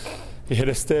time. You hit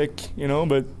a stick,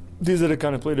 But these are the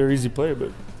kind of play. They're easy play,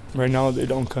 but right now they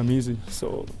don't come easy.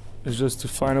 So it's just to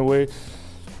find a way,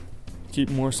 keep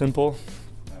more simple.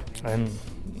 And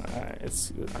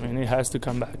it has to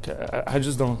come back. I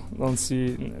just don't see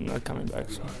it not coming back.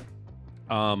 So.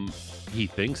 He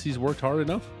thinks he's worked hard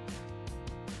enough?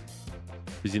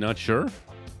 Is he not sure?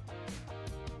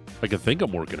 I think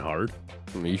I'm working hard.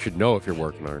 You should know if you're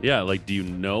working hard. Yeah, do you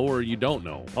know or you don't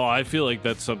know? Oh, I feel like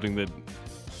that's something that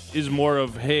is more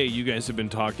of, hey, you guys have been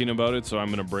talking about it, so I'm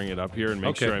going to bring it up here and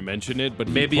make sure I mention it. But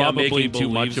maybe I'm making too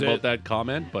much believes about it. that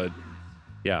comment, but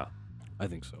yeah. I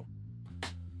think so.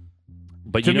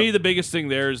 But to me, the biggest thing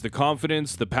there is the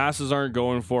confidence. The passes aren't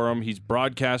going for him. He's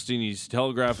broadcasting. He's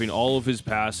telegraphing all of his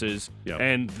passes. Yep.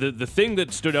 And the thing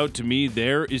that stood out to me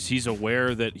there is he's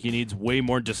aware that he needs way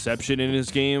more deception in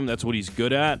his game. That's what he's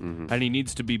good at. And he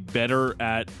needs to be better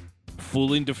at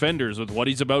fooling defenders with what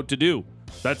he's about to do.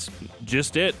 That's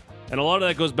just it. And a lot of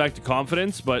that goes back to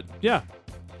confidence. But, yeah.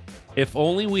 If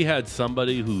only we had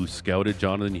somebody who scouted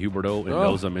Jonathan Huberdeau and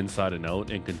knows him inside and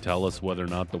out and can tell us whether or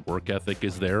not the work ethic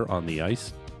is there on the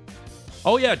ice.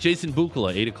 Oh, yeah, Jason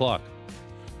Bukala, 8 o'clock.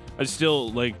 I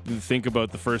still think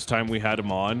about the first time we had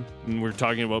him on, and we're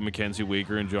talking about Mackenzie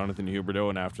Weegar and Jonathan Huberdeau,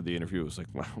 and after the interview, it was like,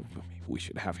 wow, maybe we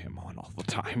should have him on all the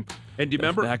time. And do you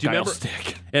remember? That guy will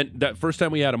stick. And that first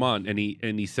time we had him on, and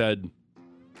he said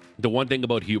the one thing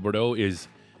about Huberdeau is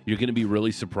you're going to be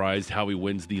really surprised how he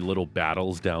wins the little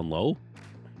battles down low.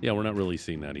 Yeah, we're not really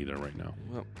seeing that either right now.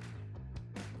 Well,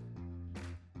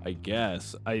 I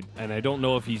guess. I don't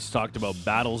know if he's talked about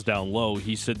battles down low.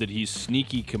 He said that he's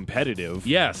sneaky competitive.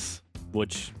 Yes.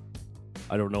 Which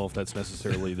I don't know if that's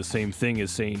necessarily the same thing as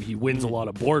saying he wins a lot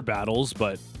of board battles,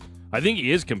 but I think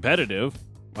he is competitive.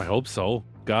 I hope so.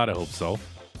 God, I hope so.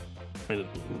 I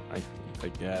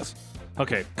guess.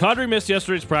 Okay. Kadri missed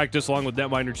yesterday's practice along with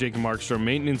netminder Jacob Markstrom.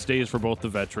 Maintenance days for both the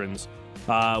veterans.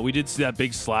 We did see that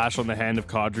big slash on the hand of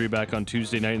Kadri back on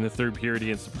Tuesday night in the third period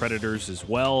against the Predators as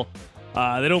well.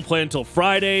 They don't play until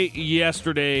Friday.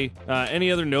 Yesterday,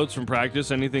 any other notes from practice?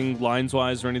 Anything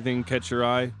lines-wise or anything catch your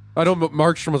eye? I know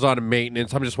Markstrom was on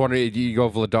maintenance. I'm just wondering, do you go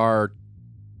Vladar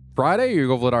Friday or you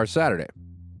go Vladar Saturday?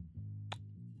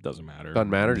 Doesn't matter. Doesn't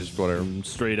matter, just whatever.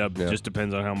 Straight up, just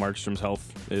depends on how Markstrom's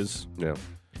health is. Yeah.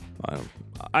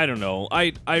 I don't know.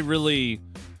 I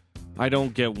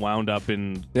don't get wound up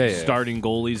in starting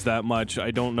goalies that much. I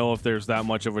don't know if there's that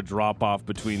much of a drop-off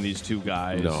between these two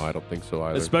guys. No, I don't think so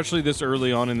either. Especially this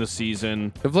early on in the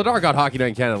season. If Vladar got Hockey Night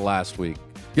in Canada last week,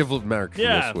 give Markstrom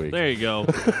this week. There you go.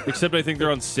 Except I think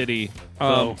they're on City.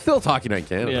 Still it's Hockey Night in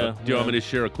Canada. Yeah. Do you want me to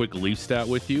share a quick Leaf stat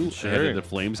with you ahead of the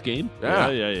Flames game?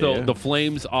 Yeah. So the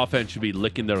Flames offense should be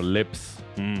licking their lips.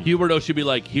 Huberdeau should be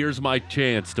like, here's my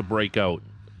chance to break out.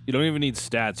 You don't even need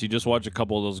stats. You just watch a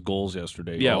couple of those goals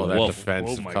yesterday. Yeah, that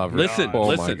defensive cover. Listen,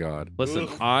 my God. Listen,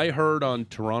 I heard on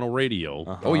Toronto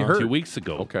radio you heard? 2 weeks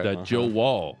ago that Joe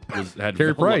Wall had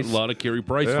Carey a Price. lot of Carey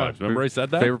Price vibes. Remember I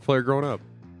said that? Favorite player growing up.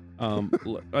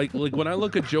 Like when I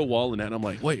look at Joe Wall and that, I'm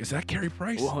like, wait, is that Carey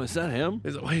Price? Whoa, is that him?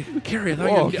 Wait, Carey,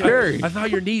 Carey. I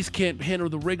thought your knees can't handle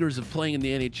the rigors of playing in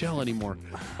the NHL anymore.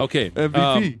 Okay.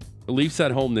 MVP. Leafs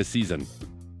at home this season.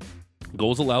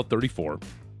 Goals allowed 34.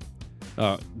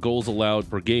 Goals allowed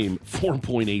per game,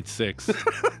 4.86.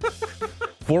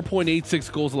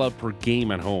 4.86 goals allowed per game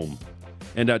at home.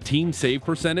 And team save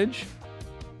percentage,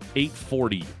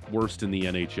 840, worst in the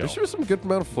NHL. There should be some good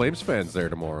amount of Flames fans there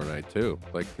tomorrow night, too.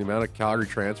 Like, the amount of Calgary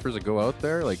transfers that go out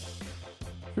there, like...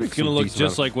 It's going to look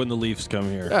just like when the Leafs come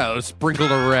here. Yeah, let's sprinkle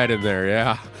the red in there,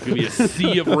 yeah. It's going to be a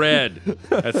sea of red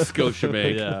at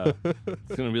Scotiabank. Yeah.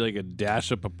 It's going to be like a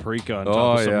dash of paprika on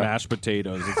top of some mashed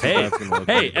potatoes.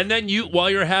 Hey, and then while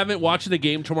you're watching the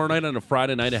game tomorrow night on a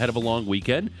Friday night ahead of a long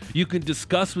weekend, you can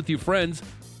discuss with your friends,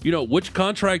 which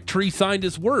contract tree signed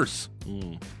is worse.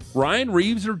 Ryan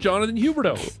Reeves or Jonathan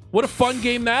Huberdeau? What a fun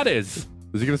game that is.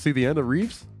 Is he going to see the end of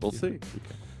Reeves? We'll see.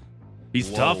 He's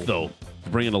tough, though.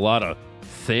 He's bringing a lot of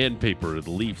sandpaper to the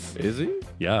Leafs. Is he?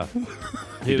 Yeah.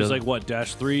 He was like, what,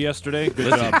 -3 yesterday? Good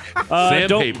job.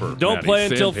 Sandpaper. Don't play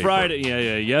until sandpaper. Friday.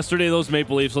 Yeah. Yesterday, those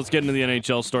Maple Leafs, let's get into the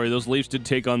NHL story. Those Leafs did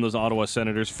take on those Ottawa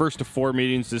Senators. First of 4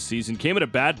 meetings this season. Came at a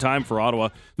bad time for Ottawa.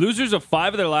 Losers of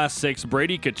 5 of their last 6.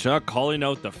 Brady Tkachuk calling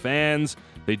out the fans.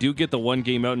 They do get the 1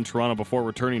 game out in Toronto before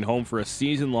returning home for a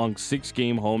season-long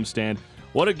 6-game homestand.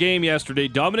 What a game yesterday.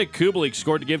 Dominik Kubalik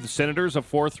scored to give the Senators a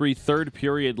 4-3 third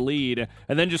period lead.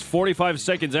 And then just 45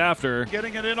 seconds after...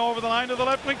 Getting it in over the line to the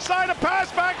left wing side. A pass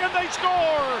back and they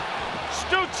score!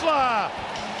 Stützle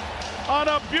on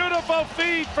a beautiful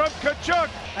feed from Tkachuk.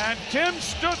 And Tim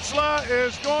Stützle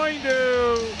is going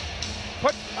to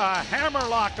put a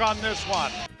hammerlock on this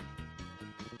one.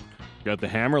 Got the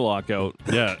hammerlock out.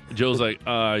 Yeah, Joe's like,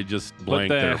 I just blanked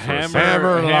Put the there for a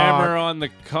second. hammer on the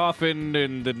coffin,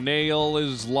 and the nail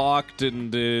is locked,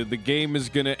 and the game is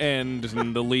going to end,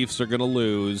 and the Leafs are going to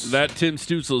lose. That Tim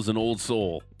Stützle is an old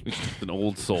soul. An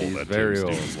old soul. He's that very Tim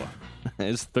old. Stützle.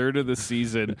 His third of the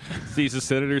season sees the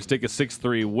Senators take a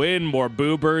 6-3 win. More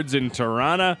Boo Birds in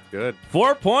Toronto. Good.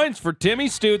 4 points for Timmy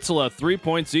Stützle. 3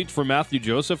 points each for Matthew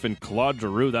Joseph and Claude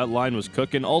Giroux. That line was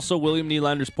cooking. Also, William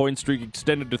Nylander's point streak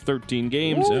extended to 13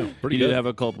 games. Yeah, pretty he good. did have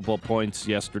a couple points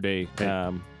yesterday.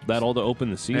 That all to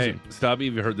open the season. Hey, Stabby,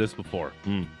 have you heard this before?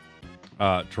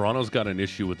 Toronto's got an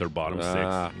issue with their bottom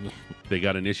 6. They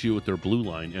got an issue with their blue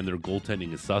line, and their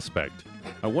goaltending is suspect.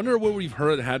 I wonder where we've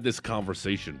had this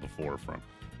conversation before from.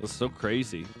 That's so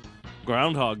crazy.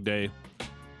 Groundhog Day.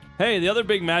 Hey, the other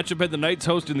big matchup had the Knights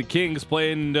hosting the Kings,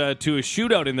 playing to a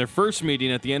shootout in their first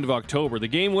meeting at the end of October. The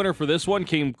game winner for this one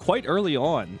came quite early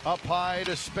on. Up high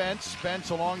to Spence. Spence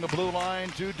along the blue line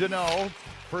to Deneau.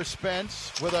 For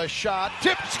Spence with a shot.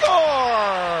 Tip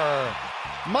score!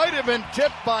 Might have been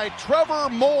tipped by Trevor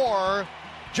Moore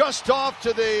just off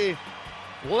to the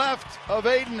left of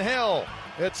Aiden Hill.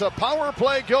 It's a power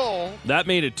play goal. That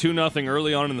made it 2-0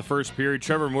 early on in the first period.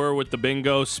 Trevor Moore with the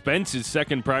bingo. Spence's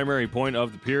second primary point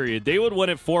of the period. They would win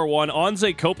it 4-1.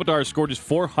 Anze Kopitar scored his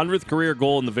 400th career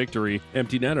goal in the victory.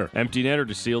 Empty netter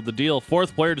to seal the deal.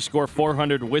 Fourth player to score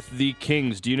 400 with the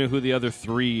Kings. Do you know who the other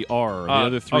three are? The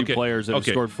other three players that have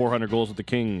scored 400 goals with the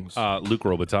Kings. Luc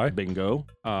Robitaille. Bingo.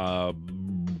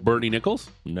 Bernie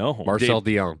Nichols. No. Marcel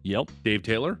Dion. Yep. Dave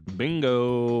Taylor.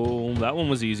 Bingo. That one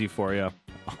was easy for you.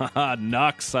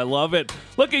 Nux. I love it.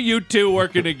 Look at you two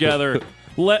working together.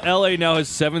 LA now has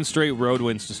 7 straight road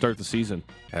wins to start the season.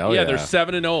 Hell yeah. They're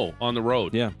 7-0 on the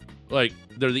road. Yeah. Like,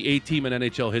 they're the 8th team in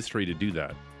NHL history to do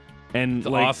that. And it's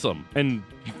awesome. And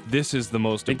this is the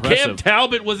most and impressive. Cam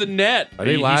Talbot was in net.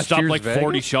 He stopped like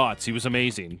 40 shots. He was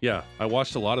amazing. Yeah. I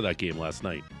watched a lot of that game last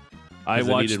night. I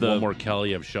watched one more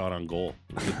Kaliev shot on goal.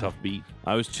 It was a tough beat.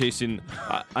 I was chasing.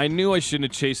 I knew I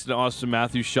shouldn't have chased an Austin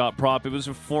Matthews shot prop. It was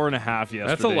a 4.5 yesterday.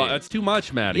 That's a lot. That's too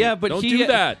much, Matty. Yeah, but don't do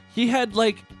that. He had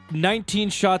like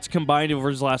 19 shots combined over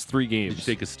his last 3 games. Did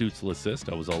you take a Stützle assist?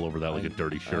 I was all over that like a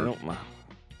dirty shirt.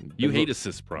 You hate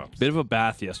assist props. Bit of a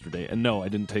bath yesterday. And no, I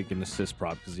didn't take an assist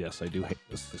prop because, yes, I do hate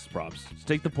assist props. Just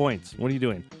take the points. What are you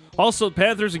doing? Also,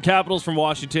 Panthers and Capitals from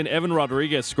Washington. Evan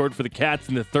Rodriguez scored for the Cats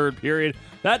in the third period.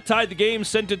 That tied the game,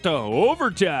 sent it to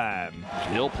overtime.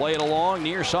 He'll play it along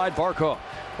near side Barkov.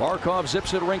 Barkov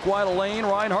zips it rink wide of lane.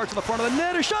 Reinhardt's in the front of the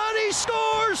net. A shot, he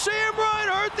scores! Sam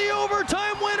Reinhart, the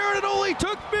overtime winner, and it only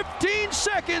took 15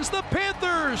 seconds. The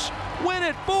Panthers win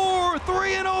it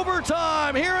 4-3 in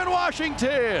overtime here in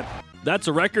Washington. That's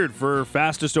a record for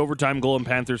fastest overtime goal in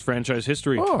Panthers franchise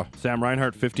history. Oh. Sam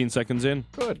Reinhart, 15 seconds in.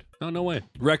 Good. Oh, no way.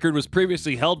 Record was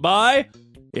previously held by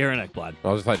Aaron Ekblad.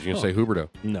 I was thought you were going to say Huberdeau.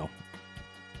 No.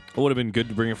 It would have been good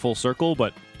to bring it full circle,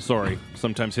 but sorry.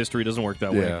 Sometimes history doesn't work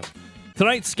that way.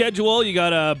 Tonight's schedule, you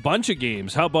got a bunch of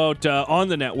games. How about on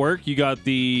the network? You got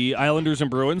the Islanders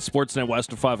and Bruins, Sportsnet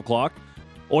West at 5 o'clock.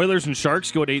 Oilers and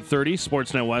Sharks go at 8:30.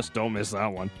 Sportsnet West, don't miss that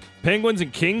one. Penguins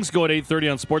and Kings go at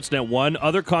 8:30 on Sportsnet 1.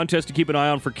 Other contests to keep an eye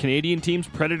on for Canadian teams,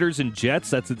 Predators and Jets.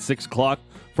 That's at 6 o'clock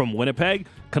from Winnipeg.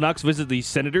 Canucks visit the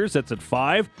Senators. That's at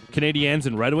 5. Canadiens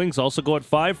and Red Wings also go at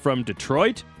 5 from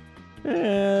Detroit.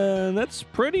 And that's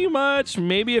pretty much,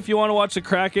 maybe if you want to watch the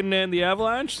Kraken and the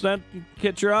Avalanche, that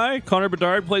catch your eye. Connor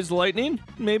Bedard plays the Lightning,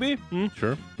 maybe.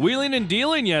 Sure. Wheeling and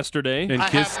dealing yesterday. And I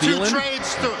Kiss have 2 stealing.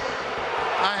 trades to it.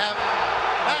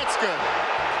 That's good.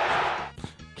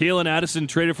 Keelan Addison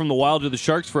traded from the Wild to the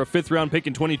Sharks for a 5th-round pick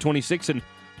in 2026, and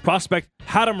prospect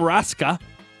Hadam Raska,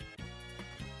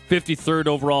 53rd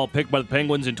overall pick by the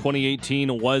Penguins in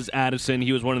 2018, was Addison.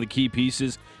 He was one of the key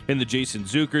pieces in the Jason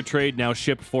Zucker trade, now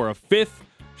shipped for a 5th.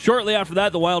 Shortly after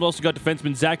that, the Wild also got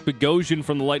defenseman Zach Bogosian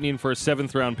from the Lightning for a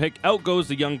 7th-round pick. Out goes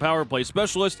the young power play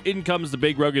specialist. In comes the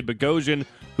big, rugged Bogosian,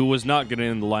 who was not getting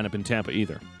in the lineup in Tampa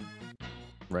either.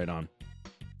 Right on.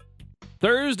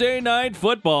 Thursday night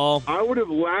football. I would have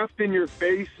laughed in your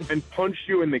face and punched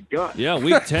you in the gut. Yeah,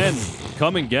 week 10.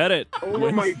 Come and get it.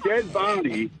 Over my dead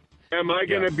body, am I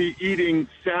going to be eating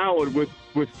salad with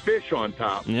fish on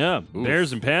top? Yeah, Oof.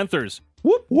 Bears and Panthers.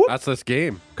 Whoop, whoop. That's this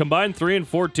game. Combined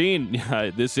 3-14.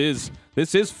 Yeah, this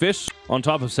is fish on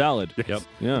top of salad. Yep.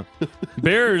 Yeah.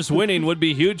 Bears winning would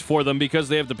be huge for them because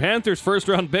they have the Panthers'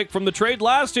 first-round pick from the trade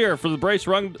last year for the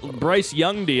Bryce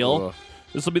Young deal. Ugh.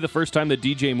 This will be the first time that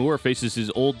DJ Moore faces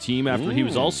his old team after he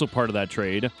was also part of that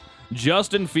trade.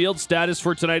 Justin Fields' status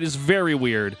for tonight is very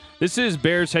weird. This is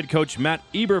Bears head coach Matt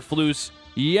Eberflus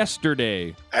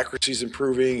yesterday. Accuracy's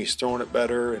improving. He's throwing it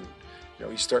better, and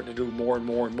he's starting to do more and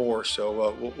more and more.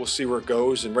 So we'll see where it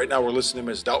goes. And right now we're listing him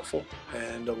as doubtful,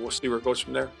 and we'll see where it goes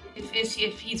from there.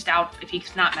 If he's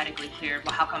not medically cleared,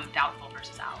 well, how come doubtful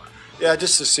versus out? Yeah,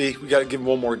 just to see. We got to give him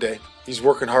one more day. He's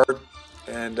working hard.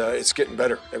 And it's getting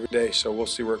better every day, so we'll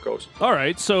see where it goes. All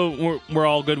right, so we're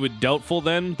all good with doubtful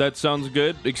then? That sounds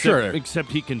good?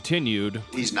 Except he continued.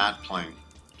 He's not playing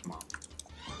tomorrow.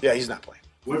 Yeah, he's not playing.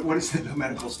 What is the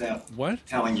medical staff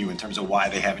telling you in terms of why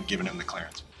they haven't given him the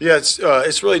clearance? Yeah,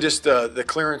 it's really just the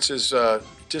clearance is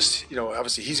just,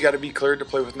 obviously he's got to be cleared to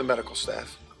play within the medical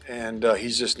staff, and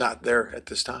he's just not there at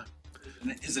this time.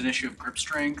 Is it an issue of grip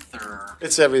strength or?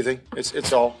 It's everything.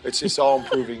 It's all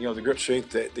improving. The grip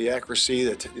strength, the accuracy,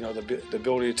 the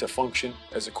ability to function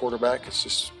as a quarterback.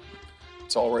 It's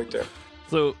all right there.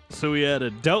 So we had a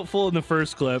doubtful in the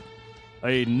first clip,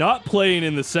 a not playing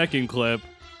in the second clip,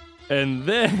 and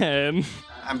then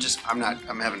I'm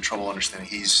having trouble understanding.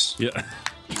 He's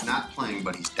not playing,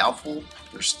 but he's doubtful.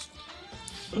 Is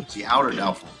he out or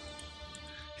doubtful?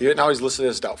 Now he's listed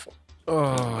as doubtful.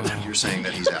 You're saying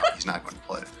that he's out. He's not going to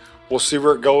play. we'll see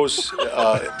where it goes.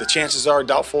 The chances are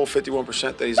doubtful,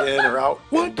 51% that he's in or out.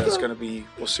 And that's going to be,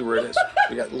 we'll see where it is.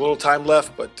 We got a little time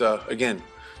left, but again,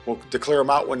 we'll declare him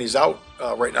out when he's out.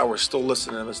 Right now, we're still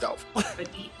listing him as doubtful. But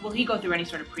will he go through any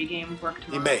sort of pregame work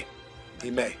tomorrow? He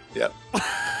may. Yeah.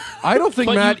 I don't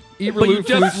think Matt But you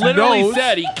just literally knows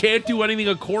said he can't do anything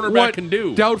a quarterback what can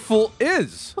do. doubtful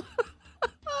is.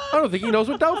 I don't think he knows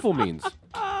what doubtful means.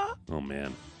 Oh,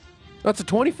 man. That's a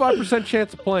 25%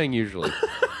 chance of playing usually.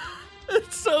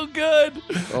 It's so good.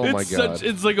 Oh, my God.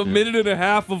 It's like a minute and a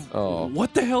half of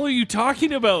what the hell are you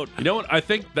talking about? You know what? I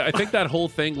think that whole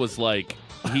thing was like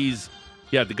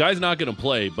the guy's not going to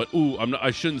play, but I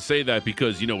shouldn't say that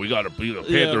because the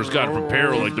Panthers got to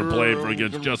prepare like they're playing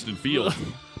against Justin Fields.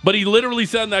 But he literally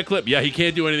said in that clip, he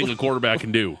can't do anything a quarterback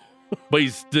can do. But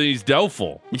he's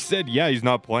doubtful. He said, he's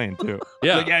not playing too.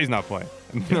 Yeah. He's like, he's not playing.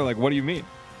 And they're like, what do you mean?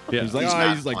 Yeah. He's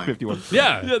like, he's like 51.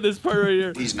 Yeah, this part right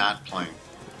here. He's not playing.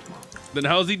 Then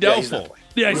how's he doubtful?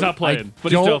 He's not playing,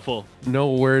 but he's don't doubtful.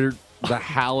 know where the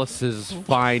Hallises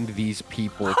find these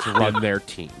people to run their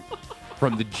team.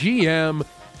 From the GM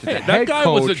to the head that guy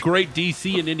coach. was a great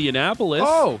DC in Indianapolis.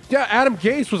 Oh, yeah, Adam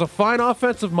Gase was a fine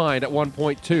offensive mind at one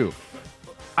point, too.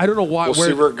 I don't know why. We'll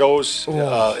see where it goes.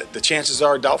 The chances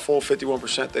are doubtful,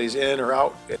 51% that he's in or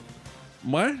out.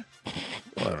 What?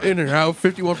 In or out,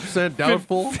 51%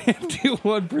 doubtful.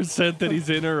 51% that he's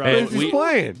in or out. Hey, he's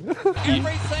playing.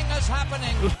 Everything is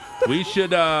happening.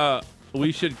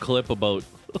 We should clip about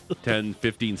 10,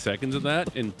 15 seconds of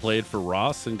that and play it for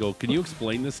Ross and go, can you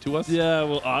explain this to us? Yeah,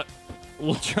 well,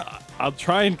 I'll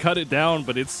try and cut it down,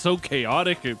 but it's so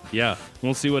chaotic. Yeah.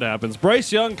 We'll see what happens.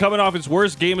 Bryce Young coming off his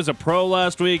worst game as a pro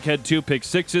last week, had 2 pick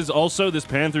sixes. Also, this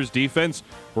Panthers defense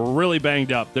really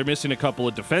banged up. They're missing a couple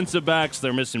of defensive backs.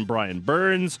 They're missing Brian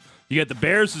Burns. You get the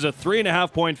Bears as a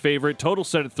 3.5-point favorite. Total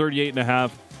set at 38.5.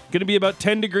 Going to be about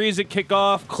 10 degrees at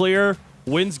kickoff. Clear.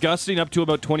 Winds gusting up to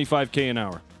about 25 an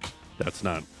hour.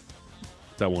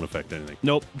 That won't affect anything.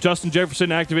 Nope. Justin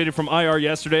Jefferson activated from IR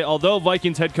yesterday, although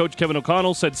Vikings head coach Kevin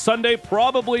O'Connell said Sunday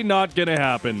probably not going to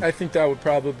happen. I think that would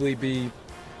probably be,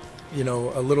 a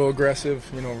little aggressive.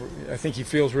 I think he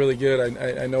feels really good.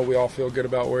 I know we all feel good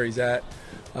about where he's at.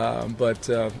 But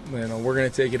we're going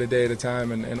to take it a day at a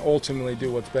time and ultimately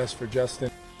do what's best for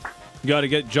Justin. You got to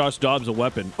get Josh Dobbs a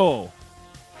weapon. Oh.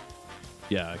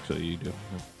 Yeah, actually, you do.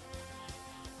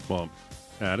 Well,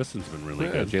 Addison's been really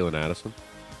good. Jalen Addison.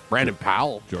 Brandon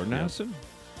Powell. Jordan Addison?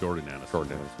 Jordan Addison,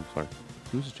 sorry.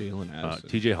 Who's Jalen Addison?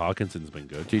 TJ Hawkinson's been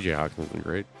good. TJ Hawkinson's been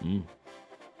great.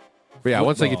 But yeah,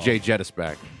 once they get Jay Jettis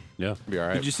back, yeah, be all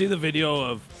right. Did you see the video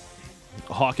of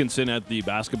Hawkinson at the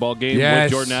basketball game Yes.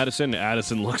 with Jordan Addison?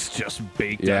 Addison looks just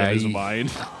baked out of his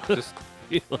mind.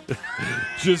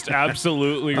 Just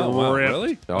absolutely ripped. wow,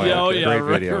 really? Oh, yeah.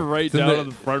 Great video. Right down on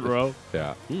the front row.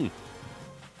 Yeah.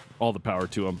 All the power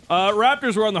to them.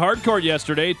 Raptors were on the hard court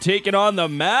yesterday, taking on the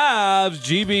Mavs.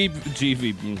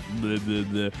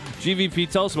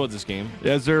 GVP, tell us about this game.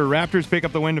 Yes, sir. Raptors pick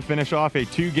up the win to finish off a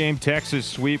 2-game Texas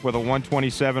sweep with a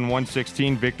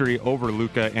 127-116 victory over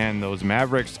Luka and those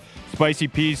Mavericks. Spicy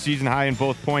P's season high in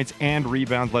both points and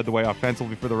rebounds led the way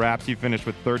offensively for the Raps. He finished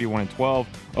with 31 and 12.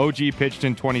 OG pitched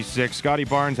in 26. Scotty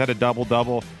Barnes had a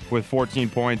double-double with 14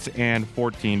 points and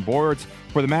 14 boards.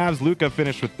 For the Mavs, Luka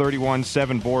finished with 31,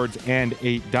 7 boards, and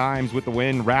 8 dimes. With the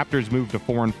win, Raptors moved to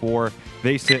 4-4.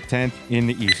 They sit 10th in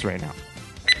the East right now.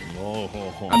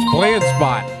 That's playing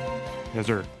spot. Yes,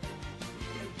 sir.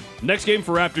 Next game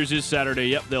for Raptors is Saturday.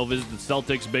 Yep, they'll visit the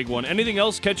Celtics. Big one. Anything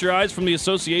else catch your eyes from the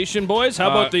association, boys? How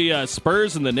about the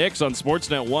Spurs and the Knicks on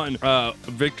Sportsnet 1?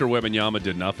 Victor Wembanyama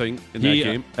did nothing in that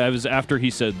game. It was after he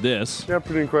said this. Yeah,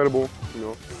 pretty incredible.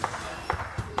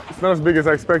 It's not as big as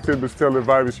I expected, but still the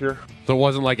vibe is here. So it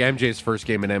wasn't like MJ's first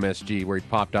game in MSG where he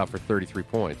popped out for 33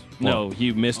 points. No,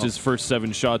 he missed his first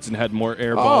 7 shots and had more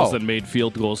air balls than made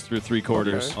field goals through 3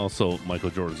 quarters. Okay. Also, Michael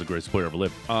Jordan's the greatest player ever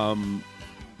lived.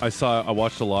 I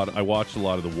watched a lot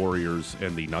of the Warriors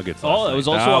and the Nuggets. It was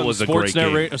also on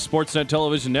Sportsnet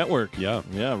television network. Yeah,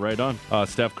 right on.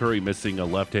 Steph Curry missing a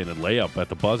left-handed layup at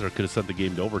the buzzer could have sent the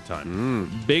game to overtime.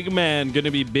 Big man going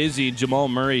to be busy. Jamal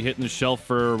Murray hitting the shelf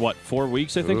for 4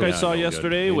 weeks? I think I saw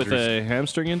yesterday with a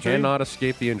hamstring injury. Cannot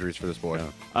escape the injuries for this boy. Yeah.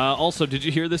 Also, did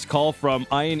you hear this call from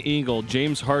Ian Eagle?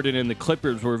 James Harden and the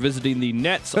Clippers were visiting the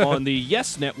Nets on the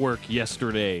Yes Network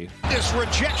yesterday. This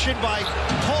rejection by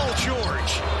Paul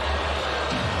George.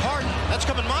 Harden, that's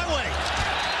coming my way.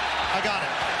 I got it.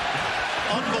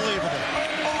 Unbelievable.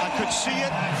 I could see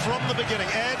it from the beginning.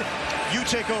 Ed, you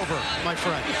take over, my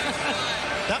friend.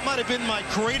 That might have been my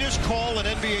greatest call in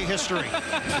NBA history.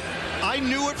 I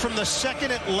knew it from the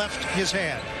second it left his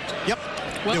hand. Yep,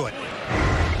 knew it.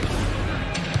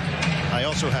 I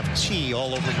also have tea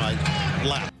all over my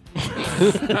lap.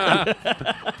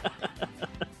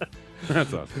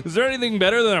 That's awesome. Is there anything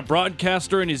better than a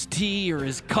broadcaster and his tea or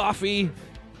his coffee?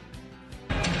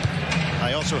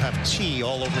 I also have tea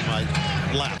all over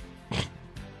my lap.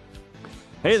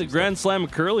 Hey, the Grand Slam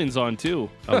of Curling's on, too.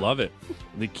 I love it.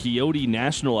 The Coyote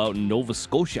National out in Nova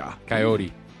Scotia.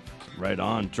 Coyote. Right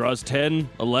on. Draws 10,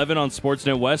 11 on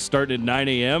Sportsnet West, starting at 9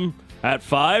 a.m. At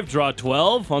 5, draw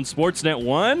 12 on Sportsnet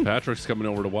 1. Patrick's coming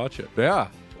over to watch it. Yeah.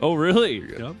 Oh, really?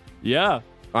 Yep. Yeah.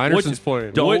 Anderson's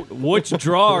playing. Which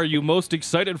draw are you most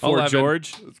excited for, 11.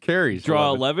 George? It's Carey's.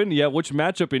 Draw 11? Yeah, which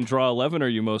matchup in draw 11 are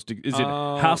you most... Is it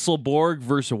Hasselborg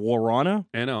versus Warana?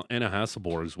 Anna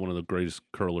Hasselborg is one of the greatest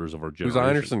curlers of our Who's generation.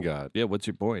 Anderson got? Yeah, what's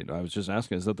your point? I was just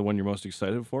asking, is that the one you're most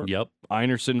excited for? Yep.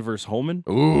 Einerson versus Holman?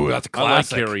 Ooh, that's a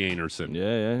classic. I like Carey Anderson.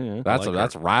 Yeah.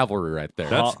 That's rivalry right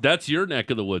there. That's your neck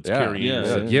of the woods, yeah, Carey yeah,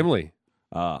 Anderson. Gimli.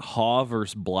 Haw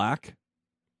versus Black?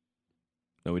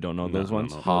 No, we don't know those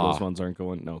ones? No, those ones aren't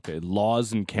going... No, okay.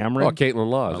 Laws and Cameron? Oh, Caitlin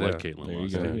Laws. I like Caitlin There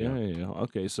Laws. you go. Yeah.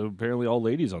 Okay, so apparently all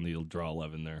ladies on the draw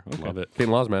 11 there. Okay. Love it. Caitlin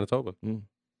Laws, Manitoba.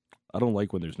 I don't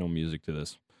like when there's no music to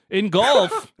this. In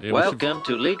golf... Welcome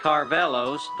to Lee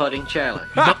Carvello's Putting Challenge.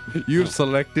 You've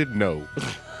selected no.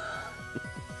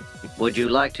 Would you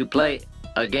like to play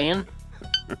again?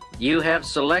 You have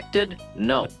selected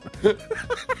no.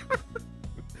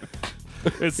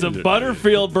 It's the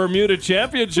Butterfield Bermuda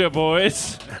Championship,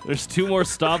 boys. There's 2 more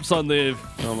stops on the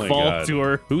fall God.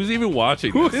 tour. Who's even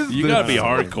watching this? You got to be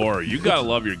hardcore. You got to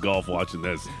love your golf watching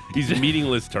this. These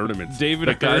meaningless tournaments. David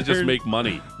the guys just Hearn, make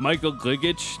money. Michael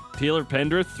Gligic, Taylor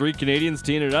Pendrith, 3 Canadians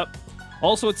teeing it up.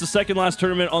 Also, it's the second last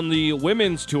tournament on the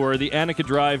women's tour, the Annika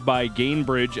Drive by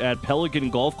Gainbridge at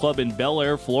Pelican Golf Club in Bel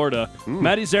Air, Florida.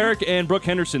 Maddie Zarek and Brooke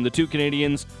Henderson, the 2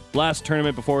 Canadians, last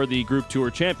tournament before the Group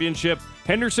Tour Championship.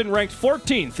 Henderson ranked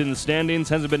 14th in the standings.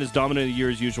 Hasn't been as dominant a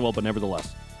year as usual, but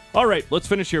nevertheless. All right, let's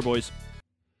finish here, boys.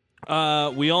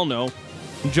 We all know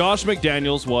Josh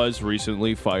McDaniels was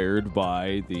recently fired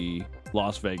by the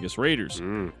Las Vegas Raiders.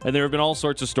 And there have been all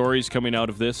sorts of stories coming out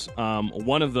of this.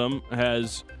 One of them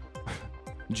has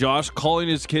Josh calling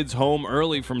his kids home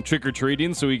early from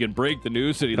trick-or-treating so he can break the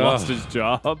news that he lost his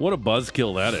job. What a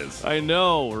buzzkill that is. I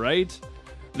know, right?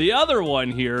 The other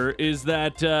one here is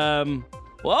that,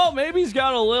 well, maybe he's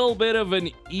got a little bit of an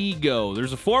ego.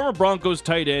 There's a former Broncos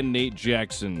tight end, Nate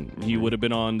Jackson. He would have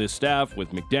been on the staff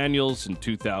with McDaniels in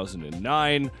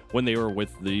 2009 when they were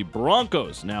with the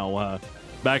Broncos. Now,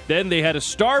 back then, they had a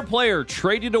star player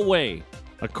traded away.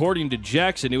 According to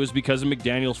Jackson, it was because of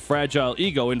McDaniels' fragile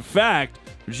ego. In fact,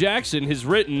 Jackson has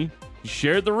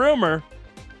shared the rumor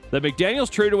that McDaniels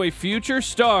traded away future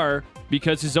star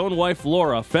because his own wife,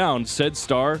 Laura, found said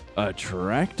star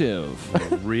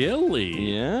attractive.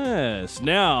 Really? Yes.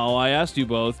 Now, I asked you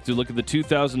both to look at the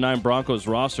 2009 Broncos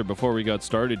roster before we got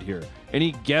started here.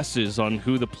 Any guesses on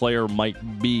who the player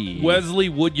might be? Wesley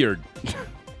Woodyard.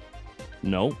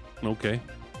 No. Okay.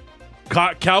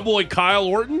 Cowboy Kyle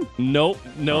Orton? Nope.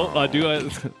 No. I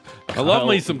love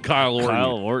me some Kyle Orton.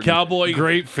 Kyle Orton. Cowboy.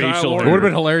 Great facial Kyle It would have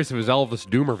been hilarious if it was Elvis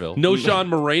Doomerville. No Sean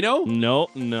Moreno?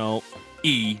 No.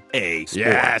 EA Sports.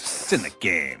 Yes. It's in the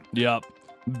game. Yep.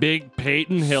 Big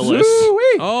Peyton Hillis.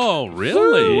 Oh,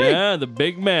 really? Yeah, the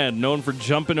big man, known for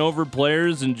jumping over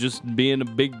players and just being a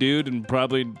big dude and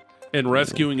probably... And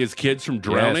rescuing his kids from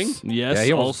drowning? Yes, Yeah,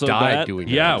 he almost also died that. doing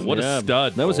that. Yeah, what a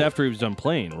stud. That was after he was done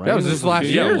playing, right? That was this last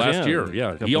Yeah, year. last year.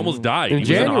 Yeah, he almost died. In He was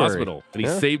in January. the hospital, and he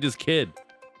saved his kid.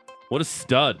 What a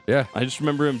stud. Yeah. I just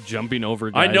remember him jumping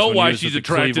over guys. I know when he why was she's with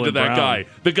the attracted to Cleveland that Browns.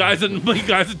 guy. The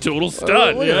guy's a total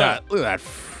stud. Look at that. Look at that.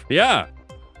 Yeah.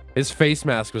 His face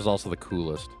mask was also the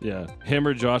coolest. Yeah. Him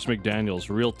or Josh McDaniels?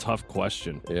 Real tough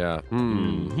question. Yeah.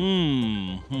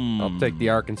 I'll I'll take the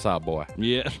Arkansas boy.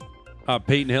 Yeah.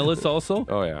 Peyton Hillis also?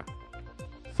 Oh, yeah.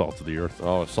 Salt of the earth.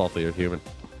 Oh, salty human.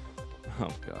 Oh,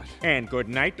 gosh. And good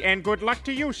night and good luck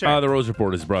to you, sir. The Rose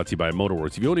Report is brought to you by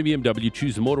Motorworks. If you own a BMW,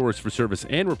 choose Motorworks for service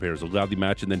and repairs. They'll gladly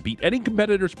match and then beat any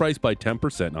competitor's price by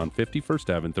 10% on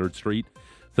 51st Ave and 3rd Street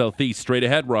Southeast. Straight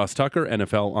ahead, Ross Tucker,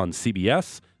 NFL on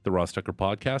CBS, the Ross Tucker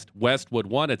podcast. Westwood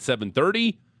 1 at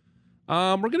 7:30.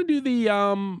 We're going to do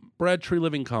the Brad Tree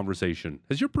Living conversation.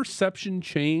 Has your perception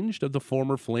changed of the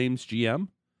former Flames GM?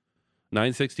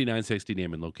 960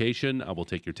 name and location. I will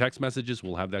take your text messages.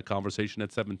 We'll have that conversation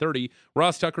at 7:30.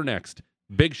 Ross Tucker next.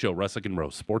 Big Show, Russick and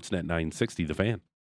Rose, Sportsnet 960, The Fan.